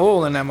couldn't put no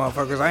oil in that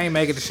motherfucker because I ain't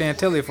make it to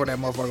Chantilly for that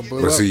motherfucker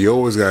blew But up. see, you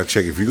always gotta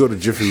check. If you go to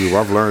Jiffy Lube,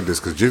 I've learned this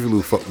because Jiffy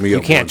Lube fucked me You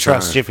up. can't one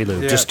trust time. Jiffy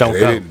Lube. Yeah. Just don't They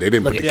go.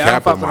 didn't Look put at- the Yeah, I don't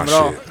cap fuck on with my them at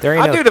all. shit. There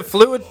ain't I no- do the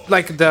fluid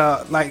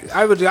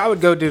I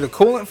would go do the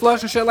coolant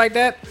flush and shit like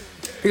that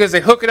because they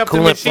hook it up to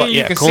the Coolant machine. flu- You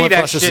yeah, can coolant see that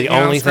flush is shit. the You know,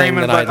 only I'm thing screaming.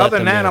 that I'd But let other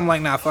than them that, do. I'm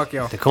like, nah, fuck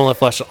y'all. The coolant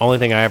flush is the only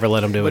thing I ever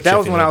let him do. But with that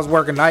was Jiffy when I Lube. was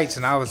working nights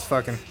and I was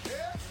fucking.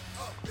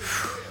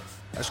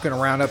 I was gonna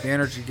round up the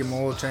energy, get my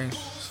oil changed.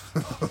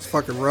 It's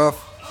fucking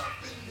rough.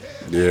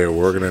 Yeah,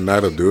 working at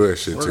night will do that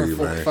shit to Working you,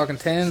 for man. fucking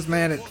 10s,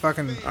 man. At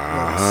fucking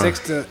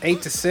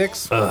 8 to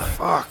 6.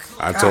 Fuck.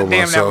 I God told damn,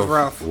 that was myself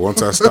rough.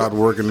 once I start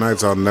working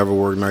nights, I'll never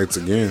work nights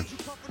again.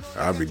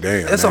 I'll be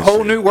damned. It's a that whole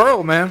shit. new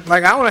world, man.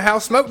 Like I don't know how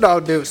Smoke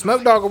Dog do it.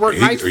 Smoke Dog will work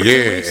nights for 2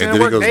 yeah, weeks and and then then he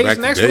work goes days back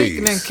to next week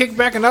and then days. kick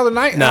back another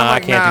night. And Nah, I'm I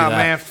like, can't do nah, that.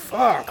 man,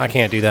 fuck. I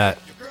can't do that.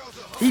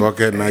 Fuck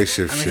that night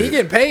shift I mean, shit. he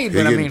getting paid,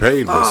 but I he mean, getting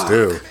paid, but fuck.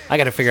 still. I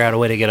got to figure out a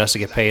way to get us to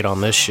get paid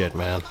on this shit,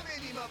 man.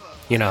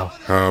 You know,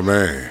 Oh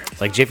man,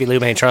 like Jiffy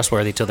Lube ain't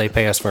trustworthy till they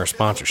pay us for a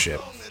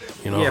sponsorship.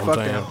 You know Yeah, what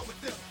I'm fuck saying?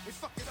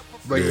 them.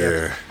 But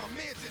yeah.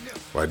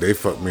 Like they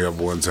fucked me up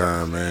one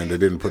time, man. They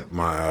didn't put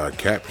my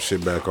cap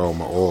shit back on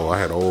my oil. I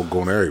had oil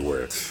going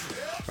everywhere.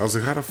 I was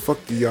like, how the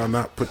fuck do y'all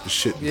not put the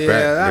shit Yeah, back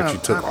I that don't- you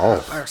took I-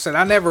 off? Like I said,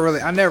 I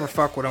never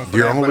fuck with them. For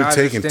You're that, but only I just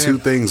taking didn't- 2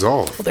 things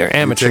off. they're You're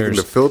taking amateurs.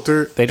 the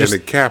filter They just-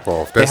 and the cap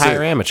off. They That's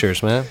hire it.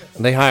 amateurs, man.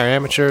 They hire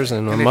amateurs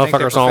and, And they think they're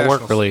motherfuckers on work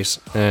professionals. release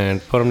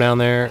and put them down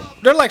there.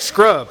 They're like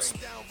scrubs.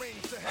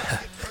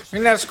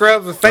 Isn't that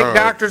scrubs with fake Oh,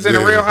 doctors in a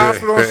yeah. real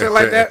hospital and shit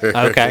like that?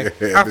 Okay.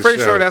 I'm The pretty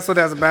show. sure that's what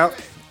that's about.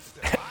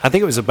 I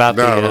think it was about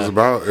No, the,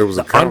 it was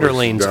a the conversation.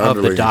 underlings of the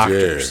underlings,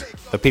 doctors. yeah.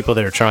 The people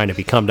that are trying to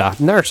become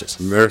nurses.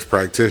 Nurse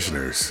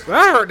practitioners. But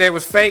I heard they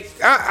was fake.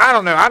 I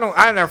don't know.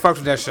 I never fucked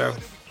with that show.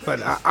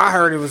 But I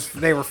heard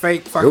they were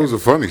fake. It Fucking, was a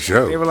funny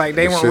show. they were like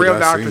they The weren't shit real I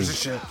doctors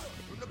seen. and shit.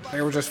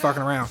 They were just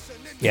fucking around.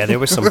 Yeah, there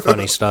was some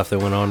funny stuff that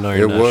went on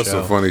during It that was show.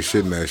 some funny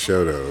shit in that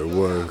show, though. It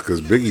was,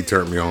 because Biggie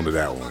turned me on to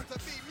that one.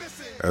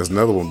 That's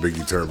another one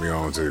Biggie turned me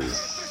on to.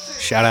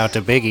 Shout out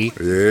to Biggie,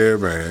 Yeah,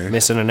 man.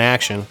 missing in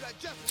action.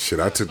 Shit,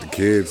 I took the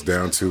kids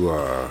down to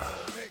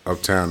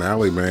Uptown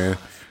Alley, man.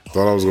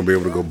 Thought I was going to be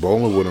able to go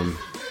bowling with them.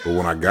 But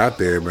when I got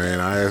there, man,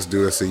 I asked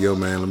dude, I said, yo,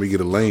 man, let me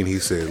get a lane. He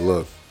said,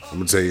 look, I'm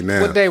going to tell you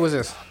now. What day was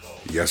this?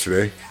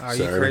 Yesterday. Oh, you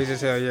Saturday. crazy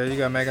as hell. Yeah, you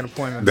gotta make an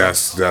appointment.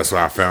 That's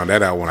why I found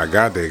that out when I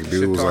got there.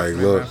 Dude was talk like, to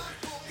me, look, man.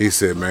 he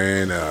said,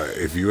 man,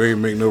 if you ain't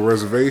make no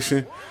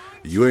reservation,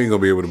 you ain't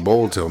gonna be able to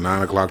bowl till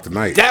 9 o'clock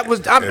tonight. That was,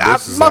 And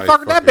this is like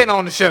motherfucker, that fucking- been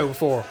on the show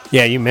before.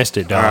 Yeah, you missed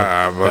it, dog.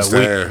 I must we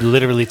have.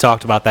 literally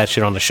talked about that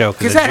shit on the show.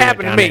 Because the that gym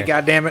happened to down me,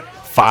 there goddammit.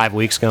 5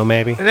 weeks ago,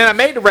 maybe. And then I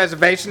made the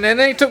reservation, and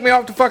then he took me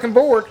off the fucking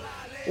board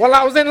while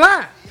I was in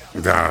line.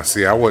 Nah,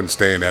 see, I wasn't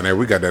staying down there.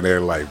 We got down there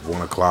like 1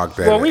 o'clock.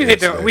 Well, we hit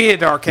the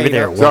arcade.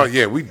 there up. at Oh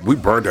yeah, we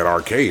burned that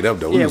arcade up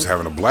though. We Yeah. was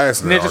having a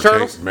blast in the Ninja arcade.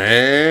 Turtles?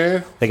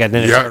 Man. They got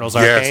Ninja Turtles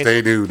Yes, arcade?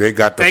 they do. They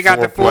got the They got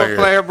the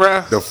four-player,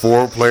 bruh. The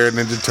 4-player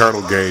Ninja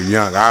Turtle game.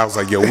 Young. I was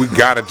like, yo, we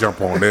gotta jump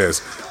on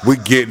this. We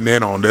getting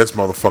in on this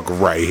motherfucker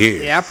right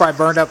here. Yeah, I probably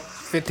burned up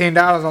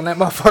 $15 on that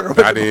motherfucker. with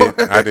I the did.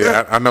 board. I did.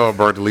 I know I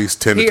burned at least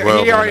 10 to He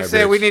 12 on already that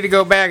said bitch. we need to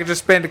go back and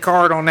just spend the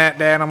card on that,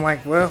 Dad. I'm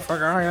like, well, fuck,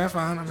 all right, that's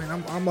fine. I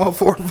mean, I'm all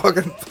for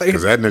fucking playing.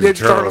 Because that Ninja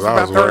Turtles, I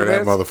was wearing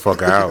that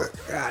motherfucker out.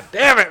 God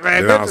damn it,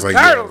 man. Then I was Ninja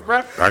like, Turtles, yo, bro.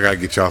 I gotta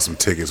get y'all some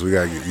tickets. We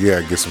gotta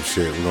get some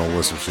shit. We're gonna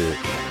win some shit.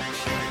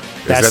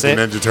 That's Is that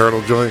the it? Ninja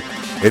Turtle joint?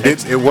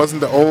 It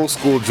wasn't the old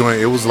school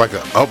joint. It was like an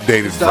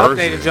updated The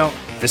version. updated jump.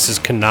 This is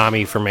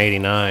Konami from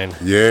 '89.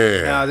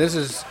 Yeah. This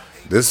is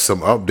This is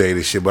some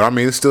updated shit, but I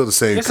mean, it's still the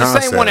same it's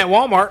concept. the same one at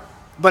Walmart,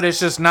 but it's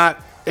just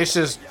not. It's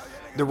just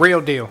the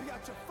real deal.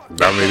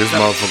 I mean, this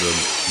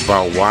motherfucker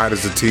about wide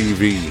as a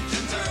TV.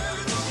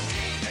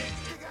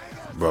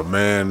 But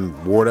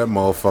man, wore that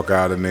motherfucker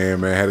out in there,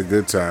 man. Had a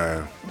good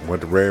time.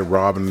 Went to Red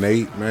Robin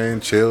Nate, man.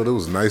 Chilled. It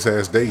was a nice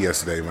ass day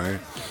yesterday, man.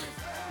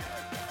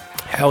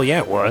 Hell yeah,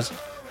 it was.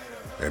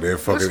 And then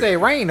What's fucking day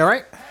rained, all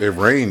right? it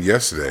rained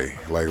yesterday,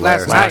 like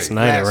Last last night.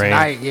 night it Last rained.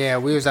 night, yeah.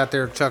 We was out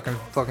there chucking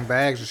fucking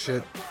bags and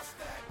shit.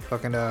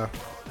 Fucking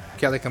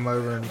Kelly come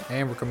over and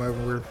Amber come over.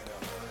 We were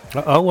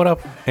Oh, what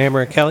up,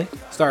 Amber and Kelly?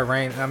 started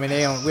raining. I mean,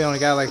 we only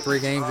got like 3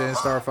 games and it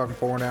started fucking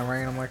pouring down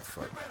rain. I'm like,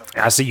 fuck.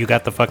 I see you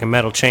got the fucking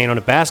metal chain on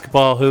the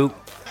basketball hoop.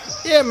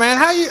 Yeah, man.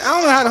 I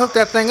don't know how to hook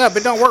that thing up.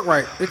 It don't work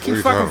right. It you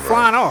keeps talking fucking about?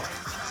 flying off.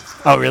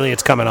 Oh, really?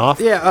 It's coming off?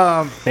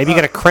 Yeah. Maybe you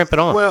gotta crimp it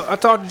on. Well, I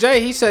talked to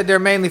Jay. He said they're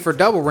mainly for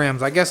double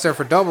rims. I guess they're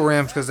for double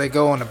rims because they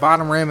go on the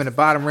bottom rim and the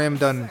bottom rim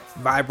doesn't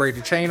vibrate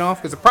the chain off.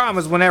 Because the problem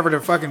is whenever the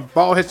fucking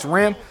ball hits the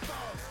rim,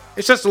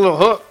 it's just a little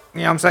hook.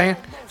 You know what I'm saying?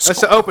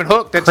 It's an open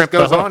hook that just Crimp the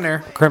goes hook. on there.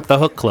 Crimp the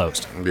hook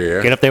closed.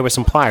 Yeah. Get up there with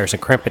some pliers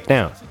and crimp it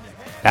down.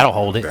 That'll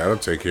hold it. That'll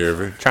take care of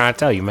it. Trying to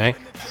tell you, man.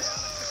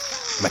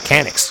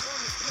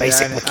 Mechanics.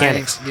 Basic Yeah,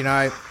 mechanics.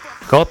 I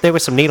Go up there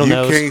with some needle You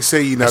nose. can't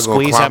say you're not and gonna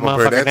squeeze climb that up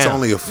there. motherfucker That's down.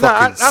 only a No, I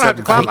fucking don't have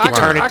to climb. He can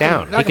turn it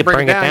down. He can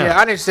bring it down. Yeah,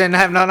 I didn't say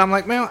have none. I'm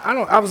like, man,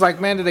 I was like,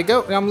 man, did they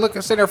go? And I'm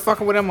looking, sitting there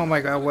fucking with them. I'm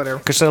like, oh, whatever.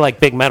 Because they're like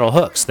big metal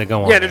hooks that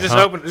go on. Yeah, they're there, just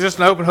huh? open, just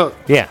an open hook.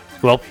 Yeah.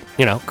 Well,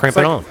 you know, crimp It's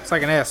like, it on. it's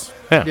like an S.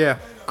 Yeah. Yeah.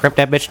 Crimp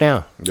that bitch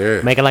down.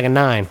 Yeah. Make it like a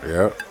 9.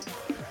 Yep.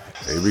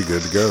 It'd be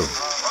good to go.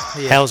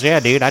 Hells yeah,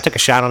 dude. I took a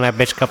shot on that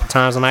bitch a couple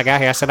times when I got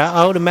here. I said,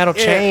 oh, the metal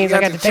chains. you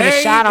I got the to take a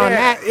chain, shot on yeah,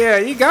 that. Yeah,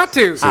 you got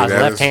to. I was that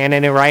left is-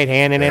 handed and right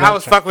handed it. I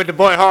was fucking with the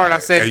boy hard. I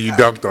said, And you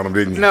dunked on him,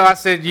 didn't you? no, I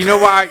said, you know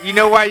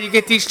why you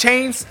get these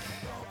chains?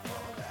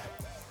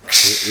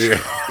 Yeah.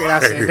 And I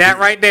said, that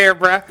right there,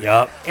 bruh.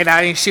 Yup. And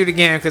I didn't shoot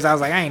again because I was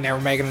like, I ain't never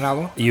making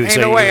another one. You- ain't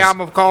so no you way was- I'm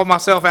gonna call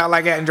myself out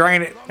like that and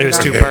drain it. It was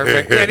too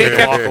perfect. Yeah,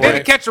 didn't Walk catch, away.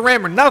 didn't catch a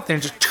rim or nothing.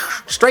 Just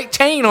straight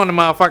chain on the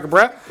motherfucker,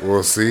 bruh.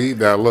 Well, see,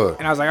 now look.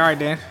 And I was like, all right,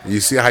 then.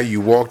 You see how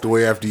you walked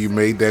away after you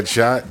made that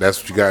shot? That's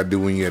what you gotta do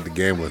when you're at the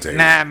gambling table.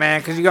 Nah,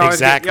 man, because you always,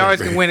 Exactly. you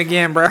always can win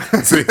again, bruh.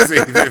 See?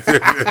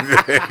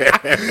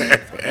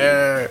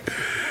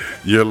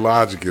 Your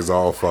logic is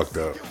all fucked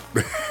up.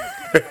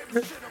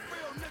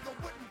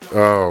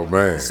 Oh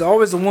man. It's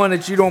always the one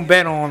that you don't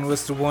bet on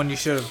was the one you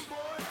should have.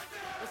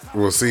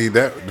 Well, see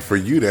that for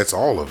you, that's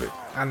all of it.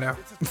 I know.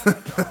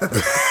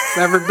 It's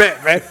every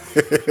bet, man.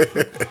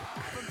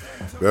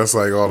 That's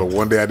like, oh, the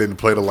one day I didn't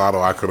play the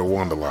lotto, I could have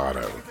won the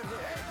lotto.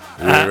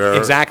 You know?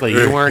 Exactly.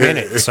 You weren't in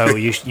it, so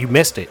you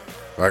missed it.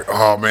 Like,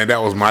 oh man,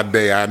 that was my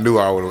day. I knew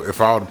I would.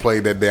 If I would have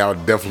played that day, I would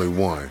have definitely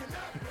won.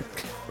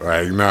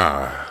 Like,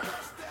 nah,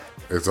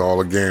 it's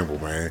all a gamble,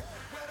 man.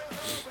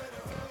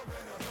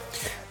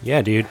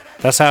 Yeah, dude.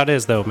 That's how it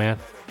is, though, man.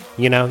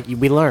 You know,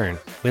 we learn.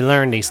 We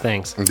learn these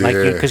things. Like,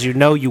 Yeah. because you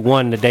know you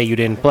won the day you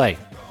didn't play.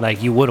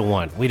 Like, you would have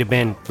won. We'd have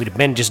been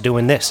just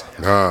doing this.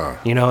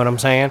 You know what I'm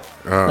saying?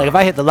 Like, if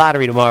I hit the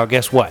lottery tomorrow,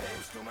 guess what?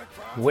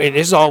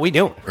 This is all we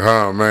doing.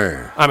 Oh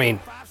man. I mean,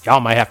 y'all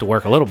might have to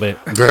work a little bit,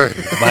 but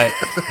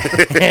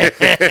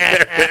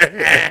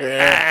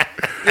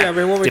Yeah, I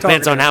mean, what we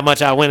depends talking on how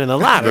much I win in the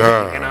lottery.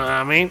 You know what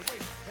I mean?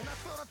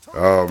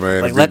 Oh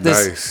man, Like it'd be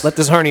nice. let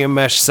this hernia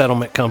mesh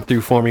settlement come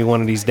through for me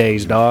one of these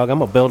days, dog. I'm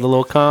gonna build a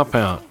little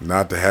compound.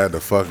 Not to have to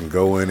fucking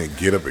go in and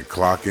get up and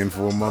clock in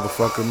for a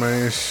motherfucker,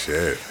 man.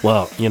 Shit.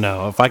 Well,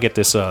 if I get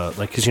this,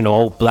 cause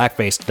old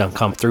Blackface done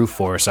come through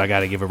for us, I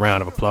got to give a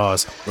round of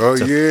applause. Oh,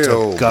 yeah, to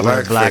old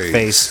Governor Blackface.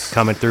 Blackface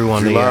coming through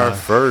on July the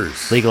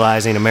 1st.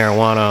 legalizing of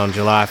marijuana on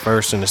July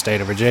 1st in the state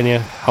of Virginia.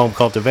 Home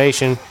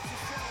cultivation,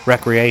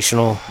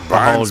 recreational, the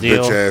whole Biden's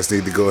deal. bitch ass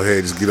need to go ahead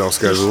and just get on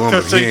schedule one,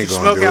 but So he you ain't can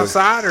gonna smoke do it.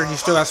 outside, or you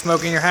still got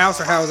smoke in your house,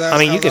 or how's that? I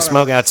mean, you how's can that?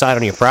 smoke outside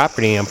on your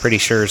property. I'm pretty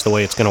sure is the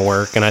way it's going to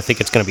work, and I think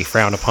it's going to be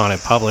frowned upon in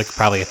public.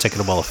 Probably a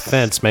ticketable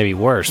offense, maybe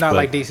worse. Not but,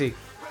 like DC.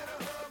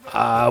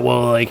 I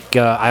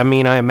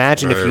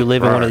imagine if you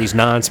live in one of these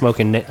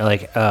non-smoking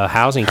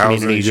housing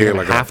communities, yeah, you're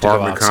like going to an have to go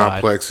apartment outside.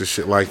 complex and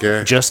shit like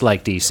that. Just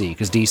like DC,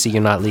 because DC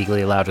you're not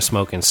legally allowed to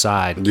smoke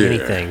inside Yeah.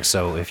 anything.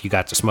 So if you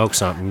got to smoke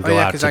something, you Oh go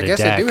yeah, out because to I the guess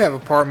deck. they do have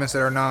apartments that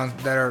are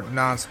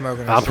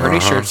non-smoking. I'm pretty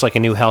sure it's like a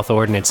new health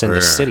ordinance in the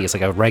Yeah. city. It's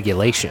like a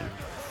regulation.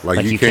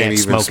 Like you can't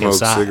even smoke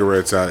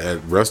cigarettes out at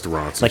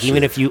restaurants. Like and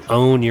even shit. if you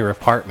own your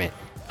apartment,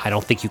 I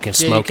don't think you can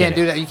Yeah, smoke you can't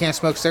in do it. that. You can't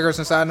smoke cigarettes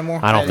inside no more.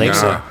 I don't think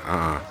so.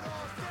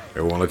 They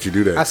won't let you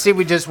do that. I see.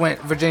 Virginia just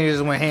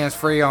went hands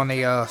free on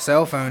the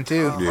cell phone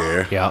too.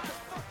 Yeah. Yeah.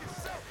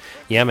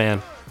 Yeah,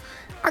 man.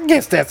 I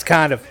guess that's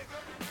kind of.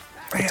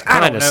 I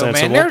don't kinda know,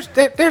 man.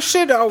 sensible. There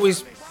should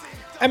always.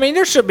 I mean,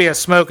 there should be a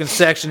smoking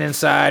section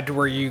inside to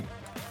where you.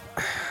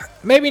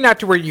 Maybe not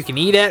to where you can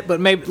eat at, but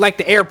maybe like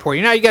the airport.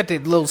 You know, you got the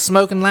little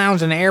smoking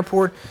lounge in the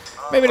airport.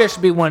 Maybe there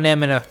should be one of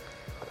them in a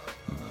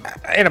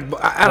I don't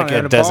Like know, a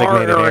in a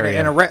designated bar or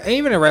area.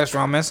 even a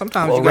restaurant, man.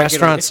 Sometimes Well, you gotta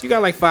restaurants- if you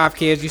got like 5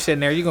 kids, you sitting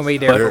there, you're gonna be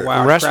there for a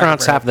while.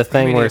 Restaurants have the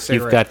thing Maybe where a if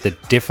you've cigarette. got the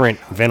different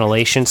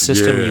ventilation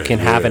system, Yeah, you can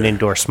have an yeah.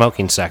 indoor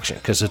smoking section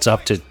because it's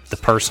up to the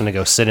person to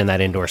go sit in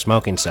that indoor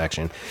smoking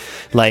section.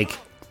 Like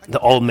the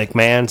old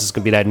McMahon's is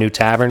going to be that new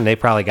tavern. They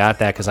probably got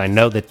that because I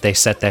know that they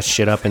set that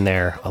shit up in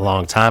there a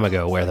long time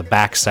ago where the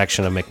back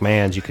section of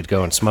McMahon's you could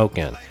go and smoke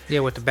in.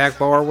 Yeah, with the back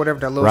bar or whatever,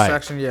 that little Right.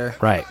 section, yeah.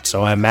 Right.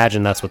 So I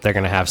imagine that's what they're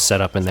going to have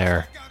set up in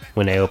there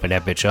when they open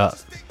that bitch up.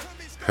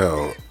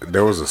 Hell,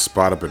 there was a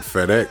spot up at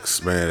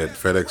FedEx, man, at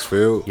FedEx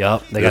Field.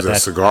 Yup. They There's got a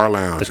that cigar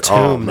lounge. The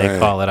tomb, they man.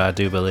 call it, I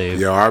do believe.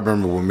 Yo, I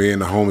remember when me and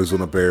the homies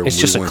went up there. It's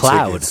when just we a won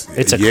cloud. tickets.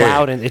 It's a Yeah.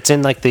 cloud, and it's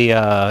in like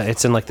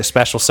the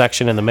special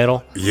section in the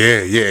middle.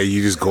 Yeah, yeah.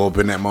 You just go up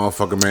in that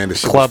motherfucker, man. The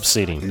shit Club was,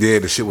 seating. Yeah,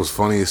 the shit was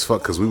funny as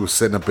fuck because we were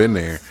sitting up in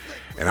there,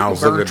 and I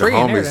was burn looking at the a tree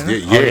in there, homies. didn't Yeah,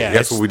 it? yeah, Oh, yeah,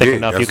 that's it's what we thick did.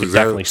 enough, That's you could exactly-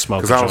 definitely smoke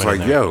a Because I was joint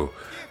like, in there. yo,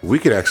 we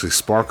could actually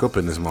spark up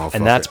in this motherfucker.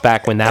 And that's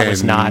back when that was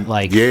And, not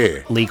like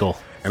yeah. legal.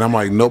 And I'm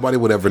like, nobody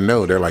would ever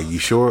know. They're like, you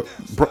sure?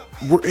 Bro,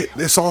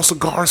 it's all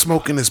cigar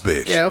smoke in this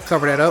bitch. Yeah, I'll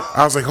cover that up.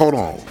 I was like, hold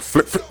on.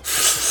 Flip.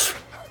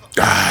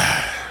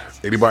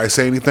 Anybody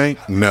say anything?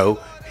 No.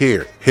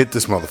 Here, hit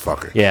this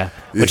motherfucker. Yeah.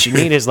 What you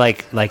need is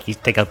like you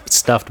take a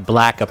stuffed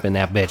black up in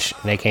that bitch,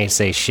 and they can't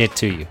say shit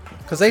to you.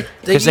 Because they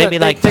Be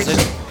like,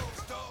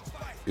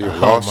 You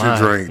lost your "My,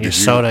 drink. your Did you-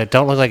 soda.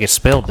 Don't look like it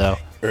spilled though.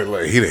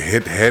 Like, he done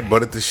hit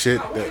headbutted the shit.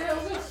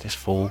 This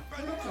fool.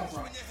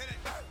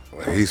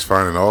 He's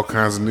finding all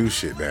kinds of new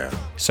shit now.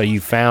 So you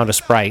found a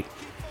Sprite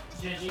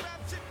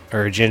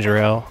or a ginger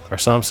ale or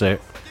some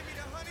shit,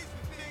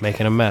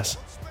 making a mess.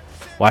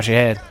 Watch your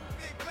head.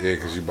 Yeah,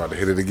 because you about to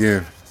hit it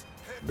again.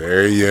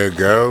 There you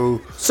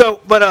go. So,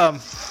 but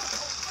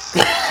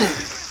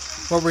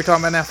what were we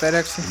talking about now?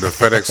 FedEx? The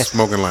FedEx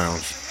smoking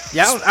lounge.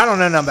 Yeah, I don't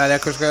know nothing about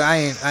that because I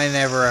ain't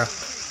never.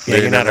 Yeah,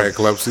 They you're never not had a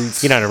club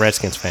seats. you're not a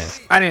Redskins fan.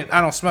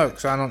 I don't smoke,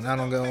 so I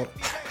don't go.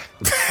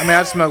 I mean,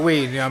 I smoke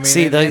weed. You know what I mean?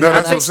 See, And- No, and that's I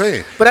what I'm think-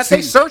 saying. But I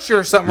think See, search you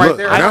or something right Look,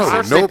 there. no,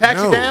 Search, no, they pat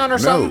you down or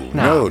something.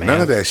 No, Nah, none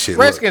man. of that shit.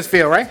 Look, Redskins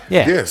feel right.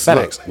 Yeah. yes,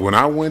 FedEx. look, when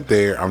I went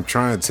there, I'm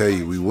trying to tell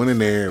you, we went in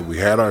there, we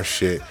had our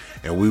shit,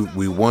 and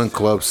we won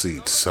club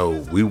seats. So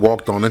we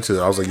walked on into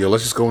it. I was like, yo,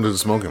 let's just go into the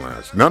smoking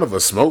lounge. None of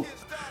us smoked.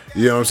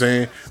 You know what I'm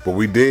saying? But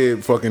we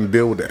did fucking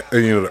deal with the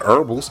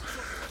herbals.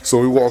 So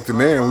we walked in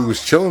there and we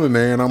was chilling in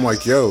there, and I'm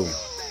like, yo,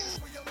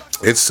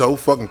 it's so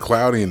fucking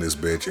cloudy in this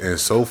bitch, and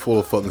it's so full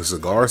of fucking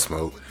cigar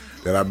smoke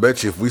that I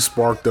bet you if we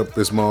sparked up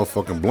this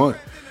motherfucking blunt,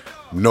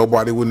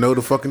 nobody would know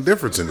the fucking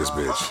difference in this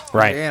bitch.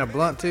 Right. Yeah, and a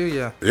blunt too.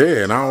 Yeah.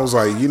 Yeah, and I was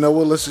like, you know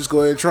what? Let's just go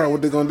ahead and try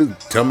what they're gonna do.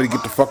 Tell me to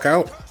get the fuck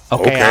out.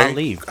 Okay, I'll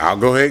leave. I'll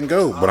go ahead and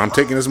go, but I'm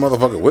taking this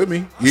motherfucker with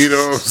me. You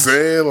know what I'm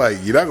saying? Like,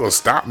 you're not gonna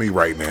stop me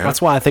right now.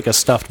 That's why I think a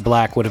stuffed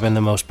black would have been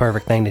the most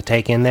perfect thing to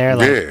take in there.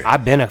 Like, Yeah.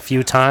 I've been a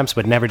few times,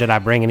 but never did I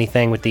bring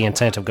anything with the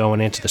intent of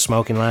going into the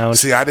smoking lounge.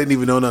 See, I didn't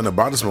even know nothing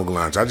about the smoking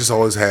lounge. I just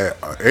always had,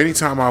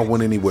 anytime I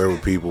went anywhere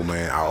with people,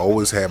 man, I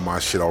always had my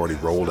shit already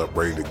rolled up,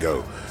 ready to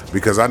go.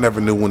 Because I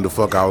never knew when the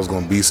fuck I was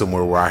going to be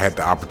somewhere where I had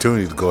the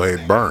opportunity to go ahead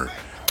and burn.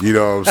 You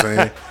know what I'm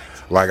saying?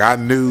 Like, I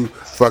knew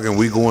fucking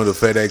we going to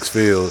FedEx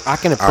Field. I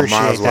can might appreciate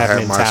as well that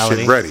have my mentality.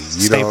 shit ready. You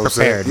Stay know what I'm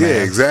prepared, saying? man.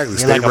 Yeah, exactly. You're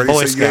Stay like a ready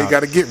Boy so you ain't Scout. got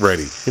to get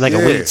ready. You're like a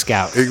weed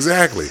scout.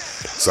 Exactly.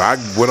 So I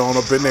went on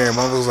up in there and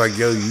mama was like,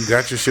 yo, you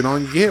got your shit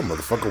on? Yeah,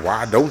 motherfucker.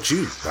 Why don't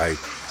you? Like,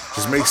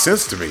 just makes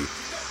sense to me.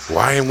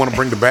 Why ain't want to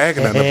bring the bag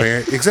in that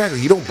man? Exactly.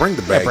 You don't bring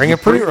the bag. bring You a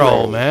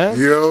pre-roll, man.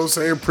 You know what I'm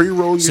saying?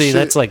 Pre-roll your See, shit.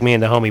 that's like me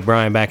and the homie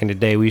Brian back in the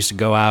day. We used to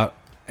go out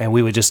and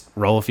we would just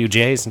roll a few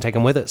J's and take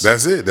them with us.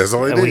 That's it. That's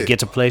all they and did. we'd get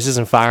to places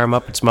and fire them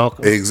up and smoke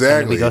 'em.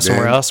 Exactly. And we'd go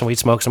somewhere Then- else and we'd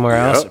smoke somewhere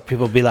else. Yep.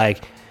 People would be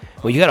like,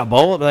 well, you got a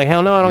bowl? I'd be like,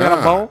 hell no, I don't got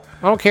a Nah. bowl.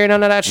 I don't carry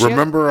none of that shit.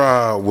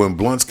 Remember when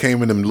blunts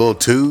came in them little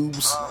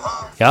tubes?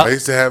 Yep. I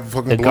used to have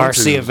fucking The blunt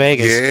Garcia tubes.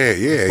 Vegas. Yeah,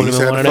 yeah. Put You used them to in have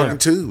one the of fucking them.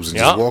 tubes and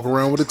Yep. just walk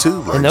around with a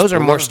tube. Like, And those are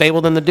pull more up.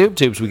 stable than the doob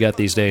tubes we got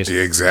these days.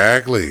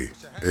 Exactly.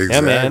 Exactly.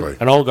 Yeah, man.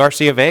 An old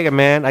Garcia Vega,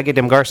 man. I get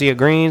them Garcia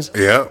greens.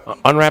 Yep.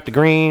 Unwrap the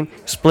green,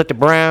 split the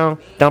brown,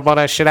 dump all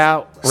that shit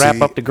out, wrap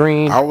See, up the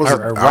green, I was a-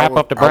 or I wrap was-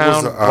 up the I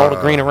was brown, a, roll the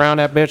green around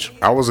that bitch.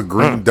 I was a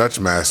Green Dutch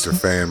Master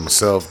fan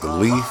myself. The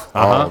leaf.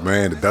 Oh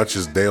man, the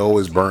Dutches they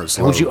always burnt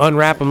slow. Would you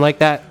unwrap them like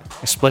that?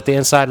 Split the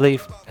inside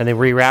leaf and then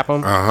rewrap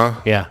them?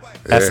 Yeah.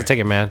 That's the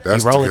ticket, man.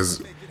 That's you roll because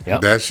it.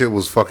 Yep. that shit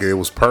was fucking. It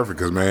was perfect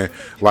because man,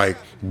 like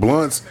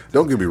blunts.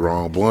 Don't get me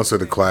wrong, blunts are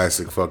the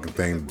classic fucking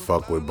thing to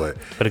fuck with. But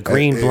a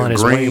green blunt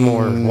is way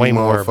more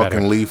motherfucking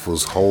better. leaf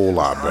was a whole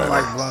lot I better.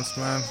 like blunts,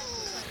 man.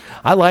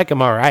 I like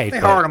them all right. They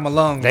but hard on my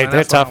lungs, They're man.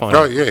 That's tough what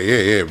on Oh you.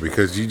 yeah,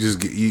 because you just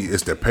get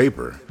it's the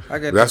paper. I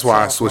get That's the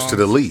why I soft switched to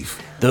the ones.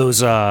 leaf.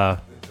 Those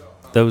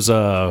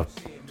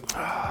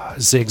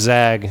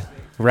zigzag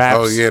wraps.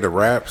 Oh yeah, the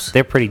wraps.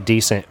 They're pretty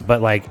decent,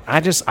 but like I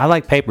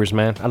like papers,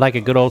 man. I like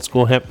a good old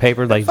school hemp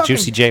paper. Like Fucking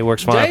Juicy J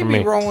works fine Jay for be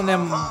me. rolling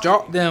them long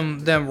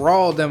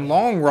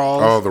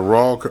raws. Oh, the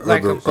raw,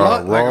 like the a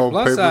blunt, like raw a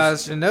blunt papers.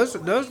 size, and those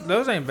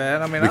ain't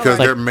bad. I mean, Because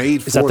I they're like,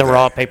 made for Is that the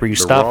raw paper you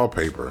the stuff? raw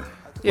paper.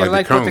 yeah,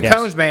 like what the Yes.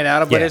 cone's made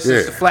out of, but Yeah. it's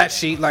just Yeah. a flat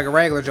sheet like a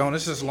regular joint.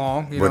 It's just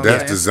long. You know But what I'm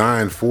that's saying?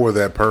 designed for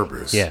that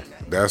purpose. Yeah.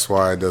 That's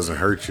why it doesn't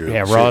hurt you.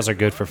 Yeah, Shit. raws are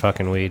good for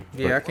fucking weed.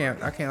 Yeah, I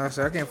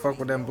can't fuck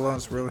with them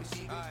blunts really.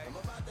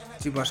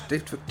 Too much, they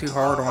took too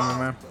hard on me,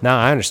 man. No,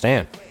 I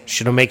understand.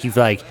 Shit'll make you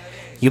like,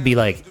 you'll be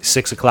like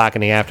 6 o'clock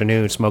in the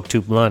afternoon, smoke 2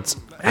 blunts.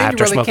 And you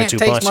After really smoking can't 2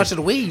 taste blunts, much of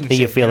the weed and then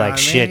you shit, feel you know like what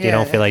I mean? shit. You Yeah.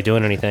 don't feel like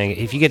doing anything.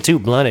 If you get too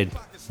blunted,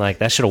 like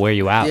that shit'll wear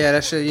you out. Yeah,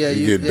 that shit. Yeah,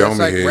 You you get yeah, it's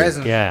dummy like head.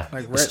 resin. Yeah.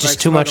 like It's just like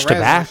too much smoking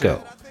resin and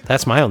tobacco. shit.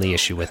 That's my only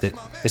issue with it.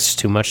 It's just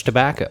too much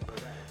tobacco.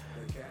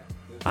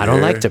 I don't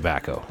Yeah. like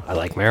tobacco. I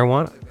like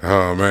marijuana.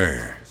 Oh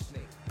man.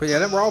 But yeah,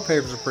 them raw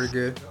papers are pretty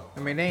good. I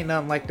mean, they ain't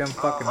nothing like them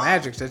fucking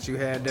magics that you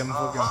had. Them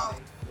fucking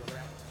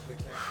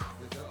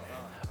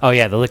Oh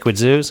yeah, the liquid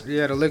zoos.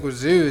 yeah, the liquid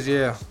zoos.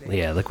 Yeah,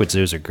 Yeah, liquid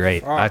zoos are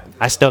great. Oh.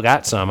 I still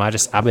got some.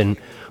 I've been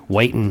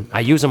waiting.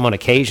 I use them on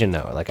occasion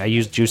though. Like I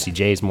use Juicy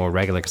J's more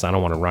regular because I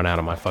don't want to run out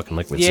of my fucking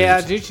liquid yeah.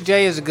 zoos. Juicy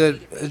J is a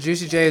good.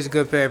 Juicy J is a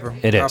good paper.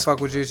 It I is. fuck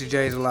with Juicy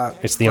J's a lot.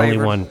 It's the only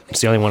Flavor. one.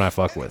 It's the only one I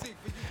fuck with.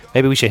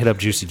 Maybe we should hit up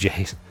Juicy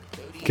J's.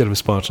 Get them to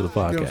sponsor the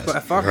Fuck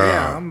podcast.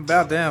 yeah, I'm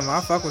about them.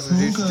 I fuck with some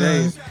Juicy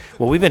J's.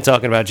 Well, we've been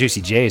talking about Juicy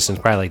J's since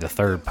probably like the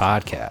 3rd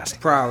podcast.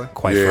 Probably.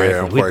 Quite Yeah, frankly,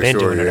 I'm we've quite been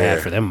sure, doing an ad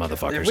yeah. for them If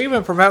motherfuckers. we've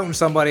been promoting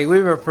somebody,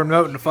 we've been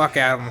promoting the fuck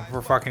out of them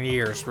for fucking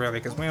years, really,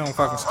 because we don't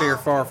fucking steer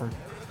far from,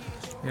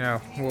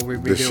 what we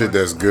be The doing. shit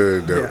that's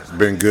good, that's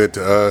been good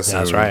to us.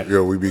 That's and, right.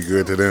 Yo, we be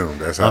good to them.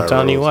 That's how I'm it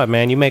telling you rolls. what,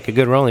 man. You make a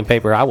good rolling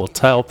paper, I will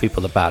tell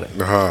people about it.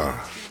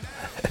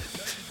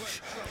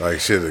 Like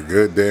shit, a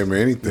good damn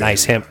anything.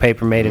 Nice hemp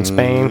paper made in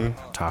Spain.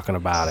 Mm-hmm. Talking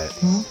about it.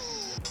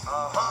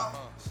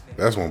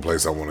 That's one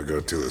place I want to go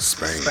to is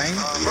Spain. Spain?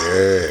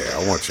 Yeah,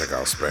 I want to check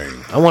out Spain.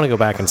 I want to go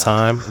back in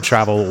time and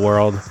travel the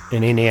world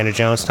in Indiana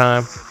Jones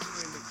time.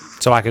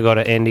 So I could go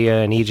to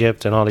India and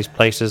Egypt and all these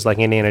places like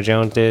Indiana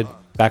Jones did.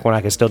 Back when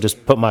I could still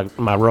just put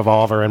my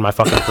revolver in my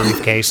fucking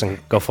briefcase and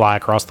go fly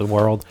across the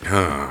world.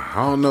 I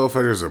don't know if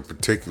there's a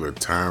particular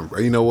time.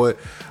 You know what?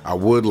 I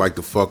would like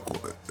to fuck,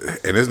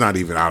 and it's not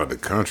even out of the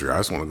country. I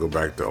just want to go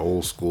back to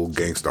old school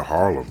gangster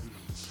Harlem.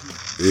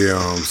 You know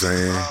what I'm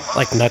saying?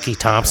 Like Nucky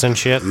Thompson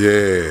shit.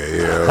 Yeah,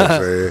 you know what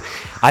I'm saying?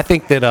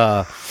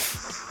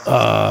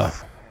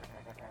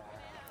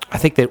 I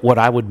think that what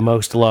I would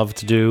most love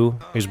to do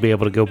is be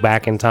able to go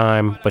back in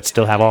time, but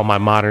still have all my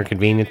modern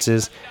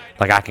conveniences.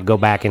 Like I could go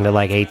back into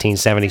like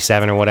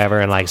 1877 or whatever,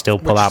 and like still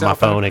pull out my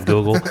phone and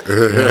Google. You know what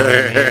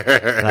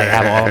I mean? Like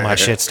have all my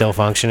shit still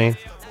functioning.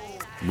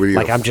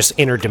 Like I'm just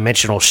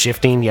interdimensional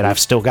shifting, yet I've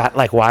still got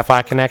like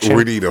Wi-Fi connection.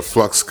 We need a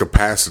flux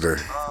capacitor.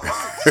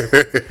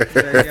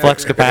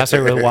 Flux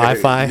capacitor with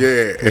Wi-Fi.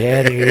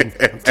 Yeah. Dude.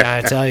 I'm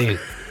trying to tell you.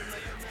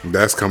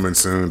 That's coming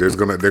soon. They're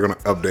gonna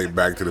update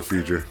Back to the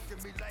Future.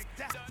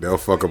 They'll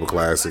fuck up a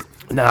classic.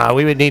 Nah,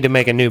 we would need to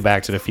make a new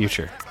Back to the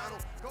Future.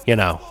 You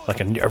know,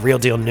 like a real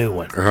deal new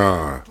one.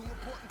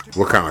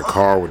 What kind of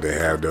car would they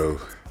have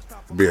though?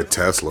 Be a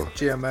Tesla.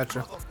 Geo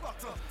Metro.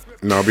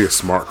 No, it'd be a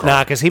smart car.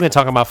 Nah, because he's been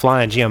talking about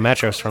flying Geo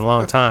Metros for a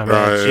long time.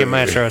 Man. Right. Geo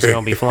Metros are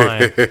going to be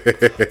flying.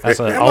 That's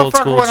an That old motherfucker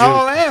school with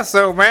all Jew. ass,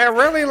 though, man.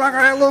 Really? Like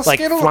that little Like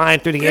skittle?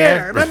 flying through the Yeah,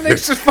 air? that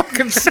nigga's just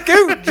fucking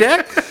scoot,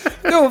 Jack.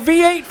 No,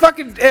 V8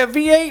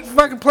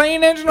 fucking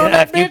plane engine on Yeah,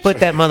 that if you bitch. put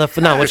that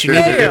motherfucker, no, what you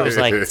need to do Yeah. is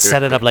like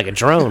set it up like a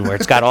drone where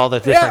it's got all the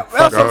different Yeah,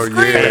 that's fucking what I'm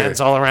Oh, yeah. fans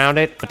all around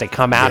it, but they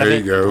come out There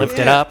of you it, go. lift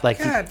it Yeah. up.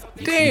 Like God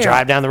you damn.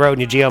 drive down the road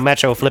and your Geo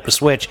Metro, flip a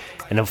switch,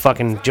 and the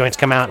fucking joints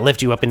come out and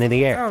lift you up into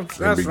the air.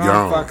 That's be what I'm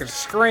gone. fucking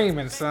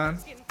screaming, son.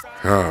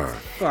 Huh.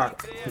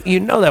 Fuck. You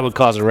know that would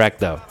cause a wreck,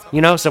 though.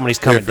 You know somebody's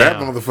coming If that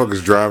down.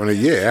 motherfucker's driving it,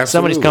 yeah, absolutely.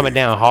 Somebody's coming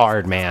down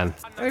hard, man.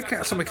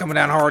 Somebody coming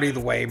down hard either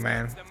way,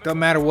 man. Doesn't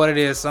matter what it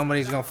is,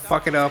 somebody's gonna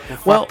fuck it up or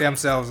Well, fuck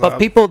themselves but up.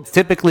 people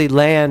typically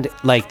land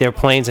like their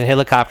planes and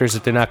helicopters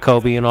if they're not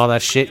Kobe and all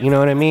that shit. You know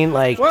what I mean?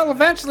 Like, Well,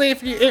 eventually,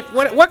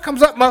 what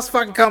comes up must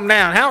fucking come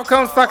down. How it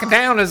comes fucking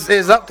down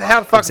is up to how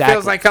the fuck it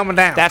feels like coming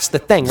down. That's the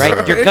thing,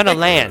 right? You're gonna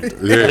land.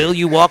 Yeah. Will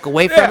you walk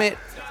away from Yeah. it?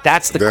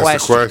 That's the That's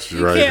question. the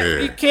question right You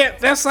there. can't.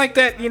 That's like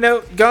that. You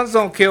know, guns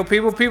don't kill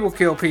people. People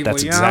kill people.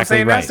 That's you know what I'm exactly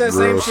saying? right. That's that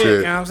same Real shit. shit. You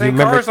know what I'm saying? You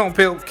remember- Cars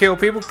don't kill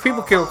people.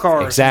 People kill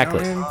cars. Exactly.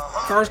 You know what I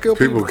mean? Cars kill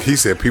people. He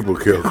said people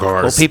kill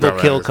cars. Well, people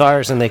kill Dumbass.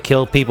 cars and they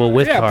kill people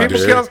with Yeah, cars. people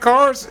Yeah. kill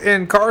cars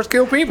and cars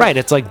kill people. Right,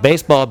 it's like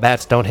baseball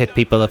bats don't hit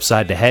people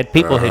upside the head.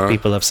 People hit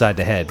people upside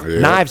the head. Yeah.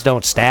 Knives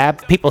don't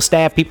stab. People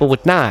stab people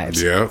with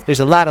knives. Yeah. There's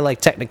a lot of like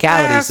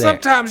technicalities there.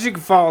 Sometimes you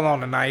can fall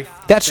on a knife.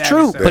 That's Stab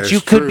true, yourself. but you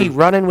That's could be true.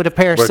 running with a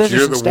pair of But scissors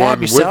you're and the stab one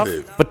with yourself.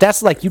 it. But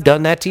that's like you've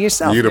done that to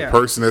yourself. You're the Yeah.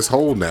 person that's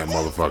holding that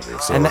motherfucker.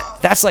 So. And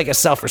that's like a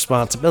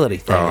self-responsibility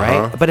thing,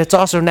 Uh-huh. right? But it's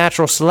also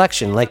natural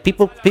selection. Like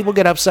people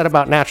get upset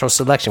about natural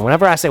selection.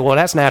 Whenever I say, "Well,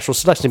 that's natural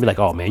selection," they be like,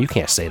 "Oh man, you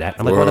can't say that."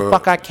 I'm like, "Well, the Well,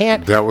 fuck, I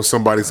can't." That was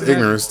somebody's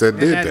ignorance that And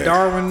did that that.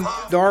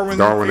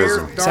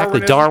 Darwinism. Exactly,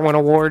 Darwin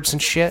Awards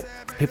and shit.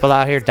 People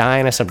out here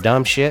dying of some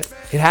dumb shit.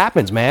 It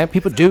happens, man.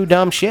 People do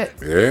dumb shit.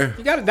 Yeah,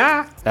 You gotta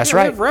die. That's You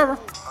can't right. live forever.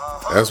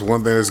 that's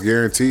one thing that's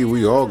guaranteed.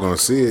 We all gonna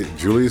see it.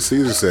 Julius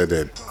Caesar said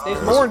that.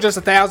 There's more than just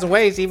 1,000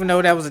 ways, even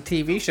though that was a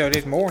TV show.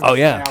 There's more. Than Oh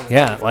yeah, 1,000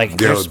 yeah. ways. Like Yo,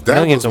 there's that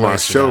millions was of my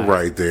ways to show die.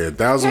 right there.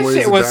 1,000 That ways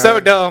shit to was die. so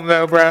dumb,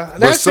 though, bro. That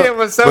But so- shit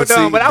was so but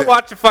dumb. see, But I that-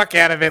 watched the fuck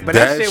out of it. But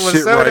that, shit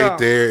was so right dumb.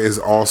 there is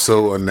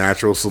also a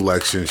natural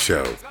selection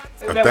show.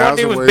 That one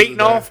dude was beating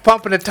off,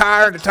 pumping the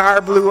tire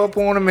blew up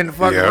on him, and the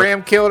fucking Yeah.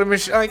 rim killed him. And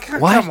shit. Like,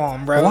 What? come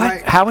on, bro. What?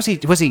 Like, How was he?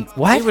 Was he?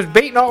 What? he was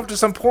beating off to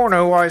some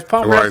porno while he was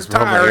pumping Right, up he's the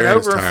pumping tire and air in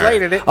his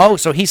overinflated it. Oh,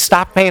 so he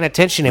stopped paying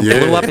attention and Yeah.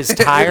 blew up his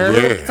tire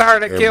Yeah. The tire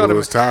that It killed blew him.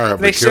 his tire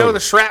up They and show killed the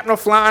him. shrapnel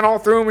flying all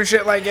through him and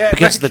shit like that.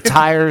 because the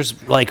tires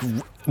like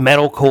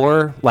metal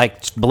core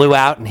like blew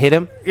out and hit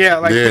him. Yeah,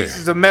 like Yeah.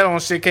 pieces of metal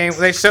and shit came.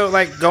 They showed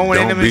like going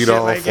in Don't them and beat shit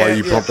off like while that.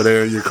 you yeah. pumping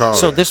air in your car.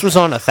 So this was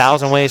on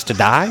 1,000 Ways to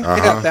Die.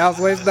 Yeah,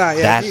 1,000 Ways to Die.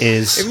 Yeah, That if you,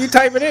 is- If you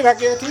type it in, I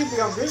guarantee you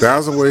it's good.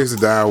 1,000 Ways to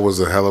Die was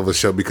a hell of a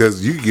show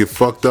because you get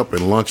fucked up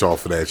and lunch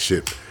off of that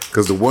shit.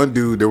 Because there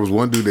was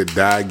one dude that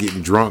died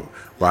getting drunk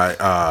by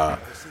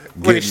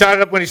When he shot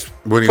it up, when he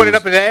put it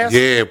up his ass.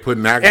 Yeah,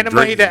 putting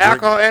Enema, he did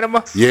alcohol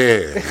enema. Yeah,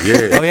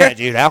 yeah. Oh yeah,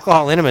 dude,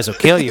 alcohol enemas will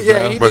kill you, bro.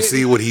 Yeah, he But did.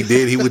 see what he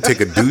did? He would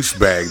take a douche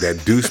bag,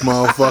 that douche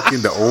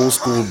motherfucking, the old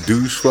school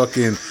douche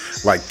fucking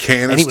like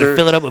canister. And he would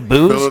fill it up with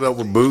booze? Fill it up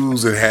with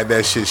booze and had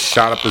that shit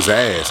shot up his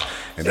ass.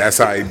 And that's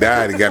how he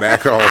died. He got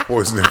alcohol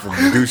poisoning from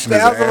douching his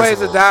 1,000 Ways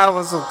to ass. Die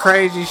was some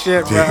crazy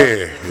shit, bro.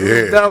 Yeah,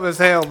 yeah. Dumb as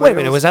hell. Wait a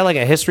minute, was that like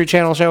a History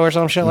Channel show or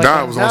some shit like Nah,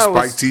 that? it was on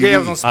Spike TV. Yeah, it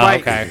was on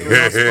Spike. okay. It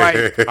was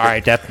on Spike. All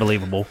right, that's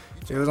believable.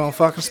 It was on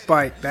fucking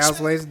Spike.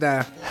 1,000 Ways to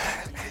Die.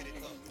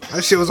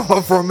 That shit was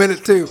on for a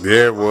minute too.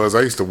 Yeah, it was.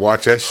 I used to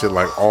watch that shit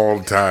like all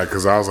the time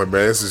because I was like,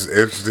 man, this is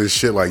interesting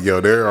shit. Like,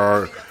 yo, there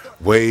are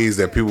ways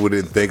that people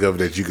didn't think of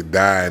that you could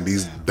die, and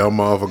these dumb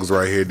motherfuckers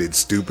right here did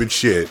stupid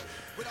shit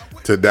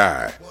to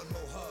die.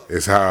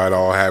 It's how it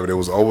all happened. It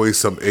was always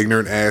some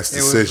ignorant ass It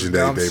was decision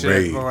that dumb they shit,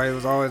 made, boy. It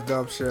was always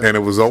dumb shit. and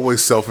it was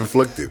always self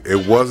inflicted.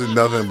 It wasn't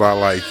nothing about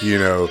like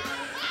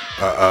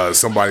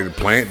somebody to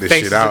plant this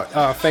shit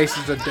out.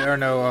 Faces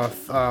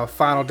of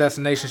Final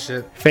Destination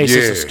shit.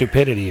 Faces of Yeah.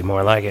 stupidity,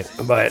 more like it.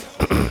 But,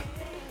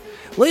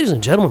 ladies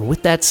and gentlemen,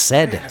 with that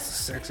said, That's a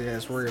sexy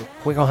ass reel.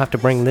 we're gonna have to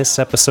bring this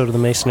episode of the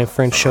Mason and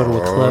Friends show to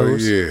a Oh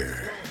close. yeah.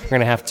 We're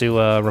gonna have to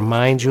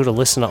remind you to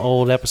listen to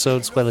old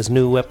episodes as well as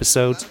new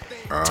episodes.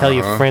 Tell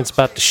your friends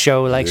about the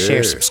show, like, share,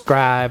 Yeah.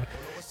 subscribe.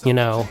 You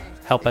know,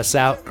 help us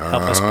out,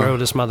 help us grow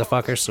this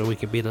motherfucker, so we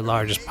can be the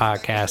largest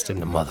podcast in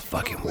the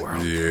motherfucking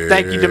world. Yeah.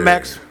 Thank you,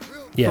 Demex,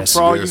 Yes,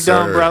 for all Yes, you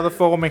done, sir. brother,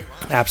 for me.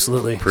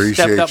 absolutely.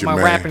 Appreciate Stepped up you, my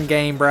man. rapping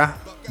game, bro.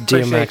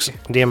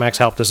 DMX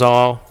helped us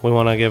all. We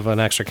want to give an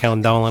extra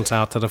condolence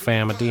out to the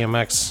fam of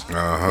DMX.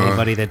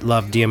 Anybody that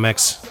loved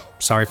DMX,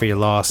 sorry for your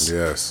loss.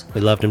 Yes.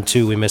 We loved him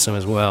too. We miss him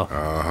as well.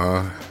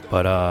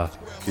 But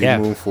Keep yeah,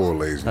 moving forward,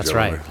 ladies and That's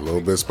gentlemen. right. Little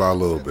bits by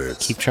little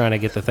bits. keep trying to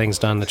get the things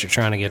done that you're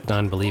trying to get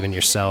done. Believe in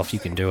yourself. You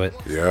can do it.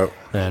 Yep.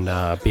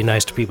 And be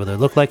nice to people that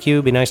look like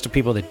you. Be nice to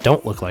people that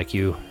don't look like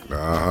you.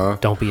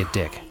 Don't be a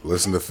dick.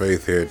 Listen to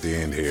Faith here at the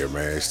end here,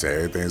 man. She said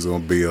everything's gonna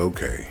be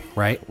okay.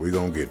 Right? We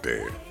gonna get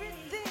there.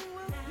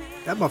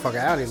 That motherfucker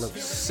out here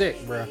looks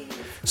sick, bro.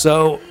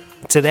 So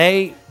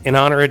today, in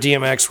honor of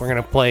DMX, we're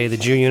gonna play the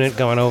Jew Unit,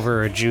 going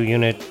over a Jew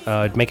Unit,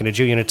 making a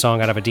Jew Unit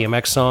song out of a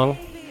DMX song.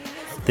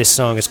 This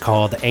song is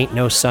called "Ain't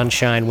No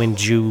Sunshine When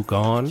Jew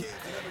Gone,"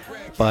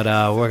 but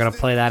we're gonna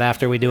play that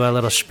after we do our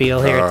little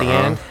spiel here at the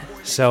end.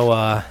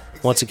 So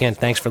once again,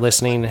 thanks for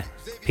listening.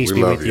 Peace We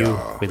be love with you.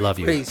 y'all. We love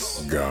you.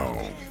 Peace.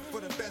 Gone.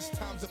 For the best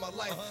times of my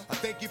life. I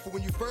thank you for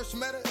when you first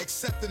met her,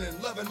 accepting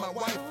and loving my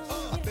wife.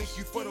 I thank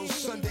you for those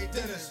Sunday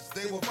dinners,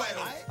 they were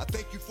vital. I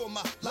thank you for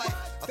my life.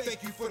 I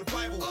thank you for the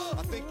Bible.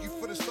 I thank you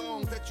for the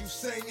songs that you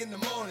sang in the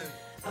morning.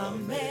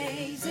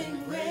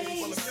 Amazing Grace.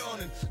 While I'm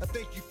yawning, I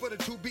thank you for the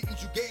 2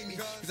 beatings you gave me.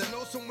 Cause I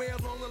know somewhere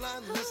along the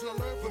line, the lesson I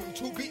learned from them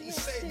 2 beatings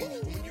saved me.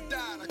 And when you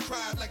died, I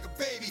cried like a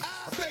baby.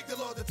 I begged the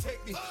Lord to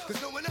take me,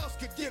 cause no one else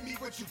could give me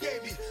what you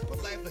gave me.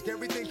 But life, like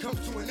everything,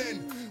 comes to an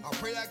end. I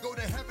pray I go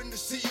to heaven to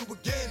see you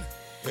again.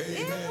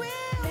 Amen.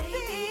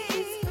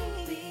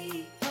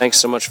 Thanks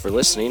so much for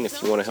listening.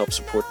 If you want to help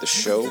support the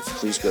show,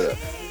 please go to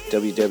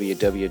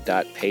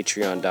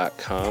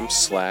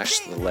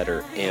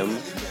www.patreon.com/M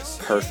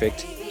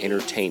Perfect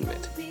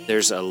Entertainment.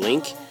 There's a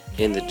link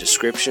in the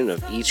description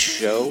of each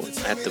show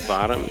at the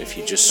bottom. If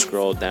you just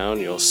scroll down,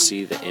 you'll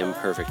see the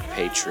Imperfect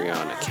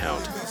Patreon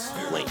account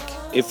link.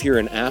 If you're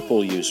an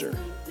Apple user,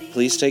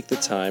 please take the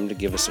time to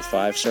give us a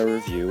 5-star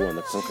review on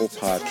the Purple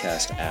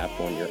Podcast app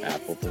on your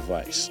Apple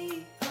device.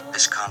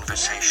 This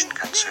conversation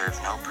can serve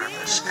no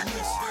purpose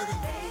anymore.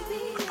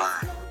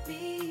 Goodbye.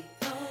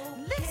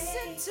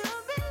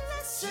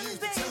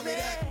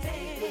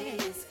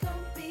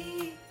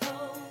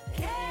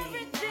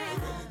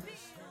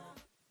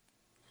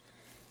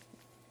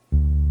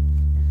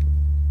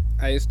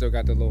 I still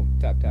got the little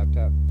tap, tap,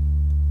 tap.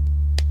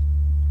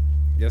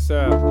 Yes,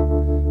 sir.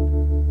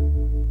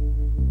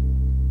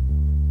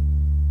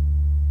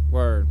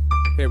 Word.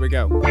 Here we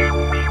go.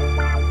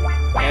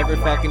 Every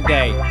fucking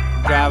day,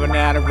 driving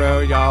down the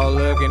road, y'all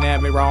looking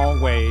at me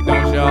wrong way.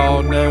 Don't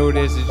y'all know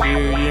this is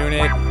you,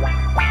 unit?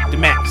 The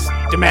max,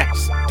 the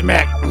max, the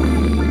max.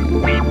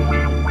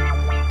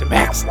 The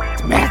max,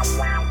 the max.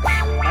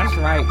 That's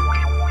right.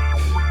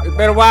 It's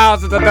been a while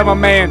since I done my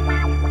man.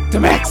 The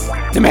max,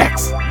 the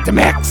max, the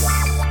max.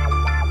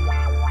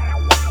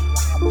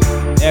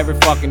 Every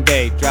fucking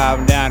day,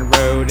 driving down the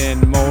road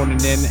in the morning,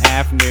 in the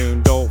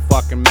afternoon. Don't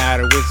fucking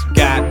matter which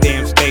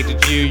goddamn state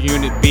that you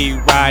unit be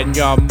riding.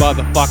 Y'all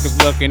motherfuckers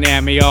looking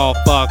at me all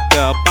fucked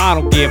up. I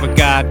don't give a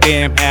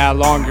goddamn how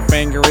long your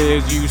finger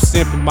is, you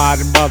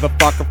simple-minded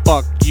motherfucker.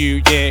 Fuck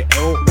you, yeah.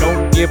 Oh,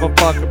 don't give a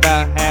fuck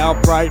about how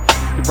bright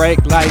your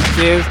brake lights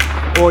is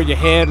or your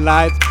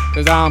headlights,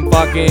 cause I'm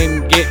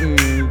fucking getting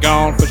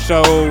gone for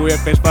show.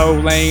 If it's 4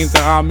 lanes,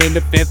 I'm in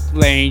the 5th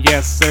lane.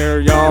 Yes, sir,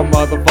 y'all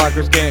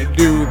motherfuckers can't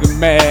do the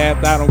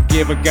math. I don't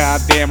give a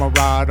goddamn. I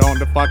ride on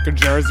the fucking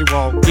Jersey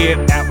wall. Get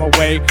out my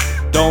way.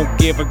 Don't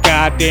give a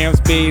goddamn.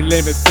 Speed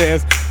limit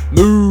says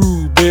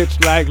move, bitch,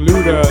 like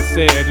Luda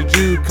said. The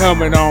Jew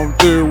coming on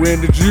through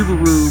in the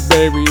Jubilee,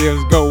 baby,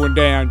 is going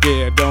down.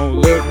 Yeah,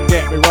 don't look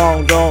at me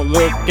wrong. Don't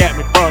look at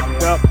me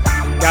fucked up.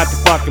 Got the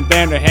fucking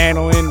bender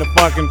handle in the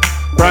fucking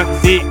front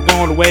seat,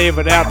 going to wave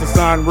it out the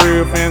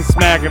sunroof and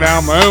smack it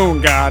on my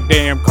own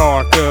goddamn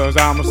car, cause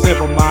I'm a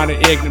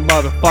simple-minded, ignorant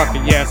motherfucker.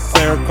 Yes,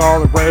 sir,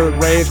 call it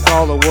road rage,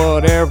 call it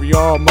whatever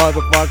y'all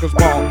motherfuckers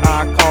want.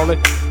 I call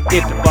it,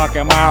 get the fuck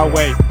out my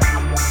way.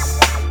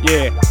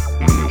 Yeah.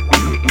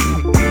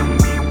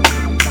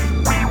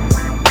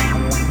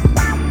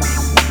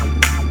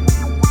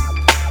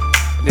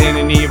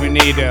 Didn't even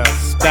need to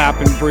stop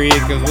and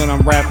breathe, cause when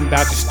I'm rapping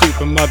about you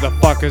stupid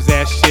motherfuckers,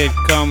 that shit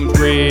comes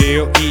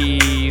real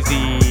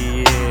easy.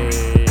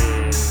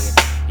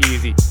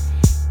 Easy.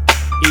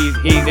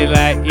 Easy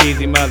like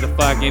easy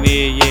motherfucking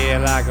yeah,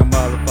 like a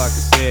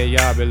motherfucker said.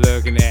 Y'all be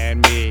looking at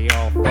me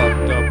all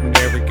fucked up in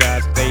every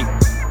god state,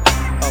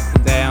 up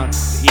and down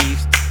the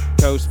east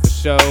coast for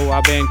show.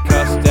 I've been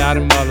cussed out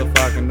in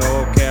motherfucking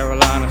North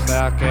Carolina,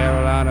 South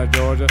Carolina,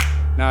 Georgia,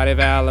 Native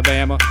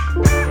Alabama,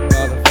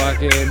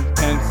 motherfucking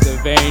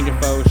Pennsylvania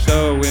for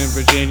show, in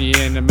Virginia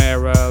and the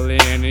Maryland,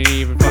 and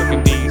even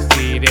fucking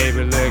DC. They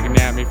been looking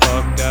at me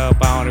fucked up.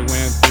 I only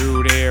went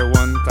through there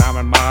one time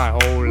in my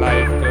whole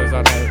life, cause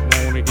I don't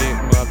wanna get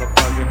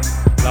motherfucking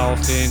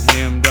lost and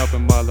hemmed up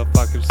in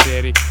motherfucking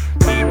city.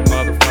 Need a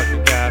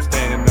motherfucking guy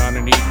standing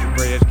underneath the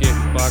bridge,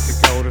 getting fucking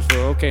colder,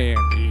 so can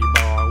be,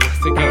 boy.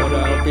 What's it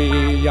gonna be?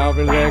 Y'all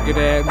been looking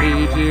at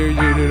me,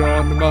 G-Unit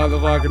on the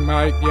motherfucking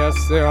mic. Yes,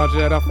 sir, I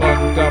said I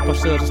fucked up. I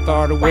should've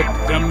started with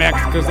the Mex,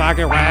 cause I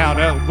get riled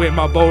up with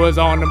my boys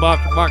on the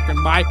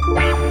motherfucking mic.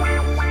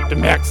 The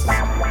Mex,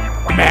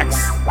 the Mex,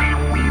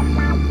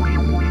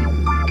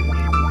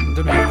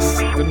 the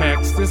Mex, the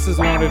Mex. This is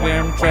one of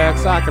them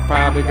tracks I could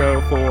probably go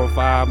 4 or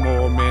 5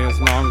 more minutes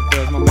longer,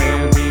 cause my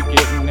man be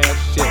getting that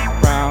shit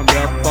round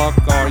up. Fuck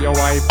all your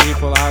white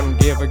people, I don't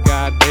give a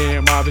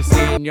goddamn. I'll be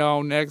seeing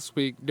y'all next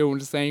week doing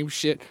the same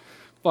shit.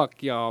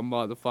 Fuck y'all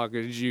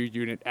motherfuckers,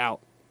 G-Unit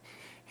out.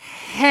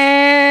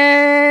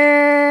 Hey!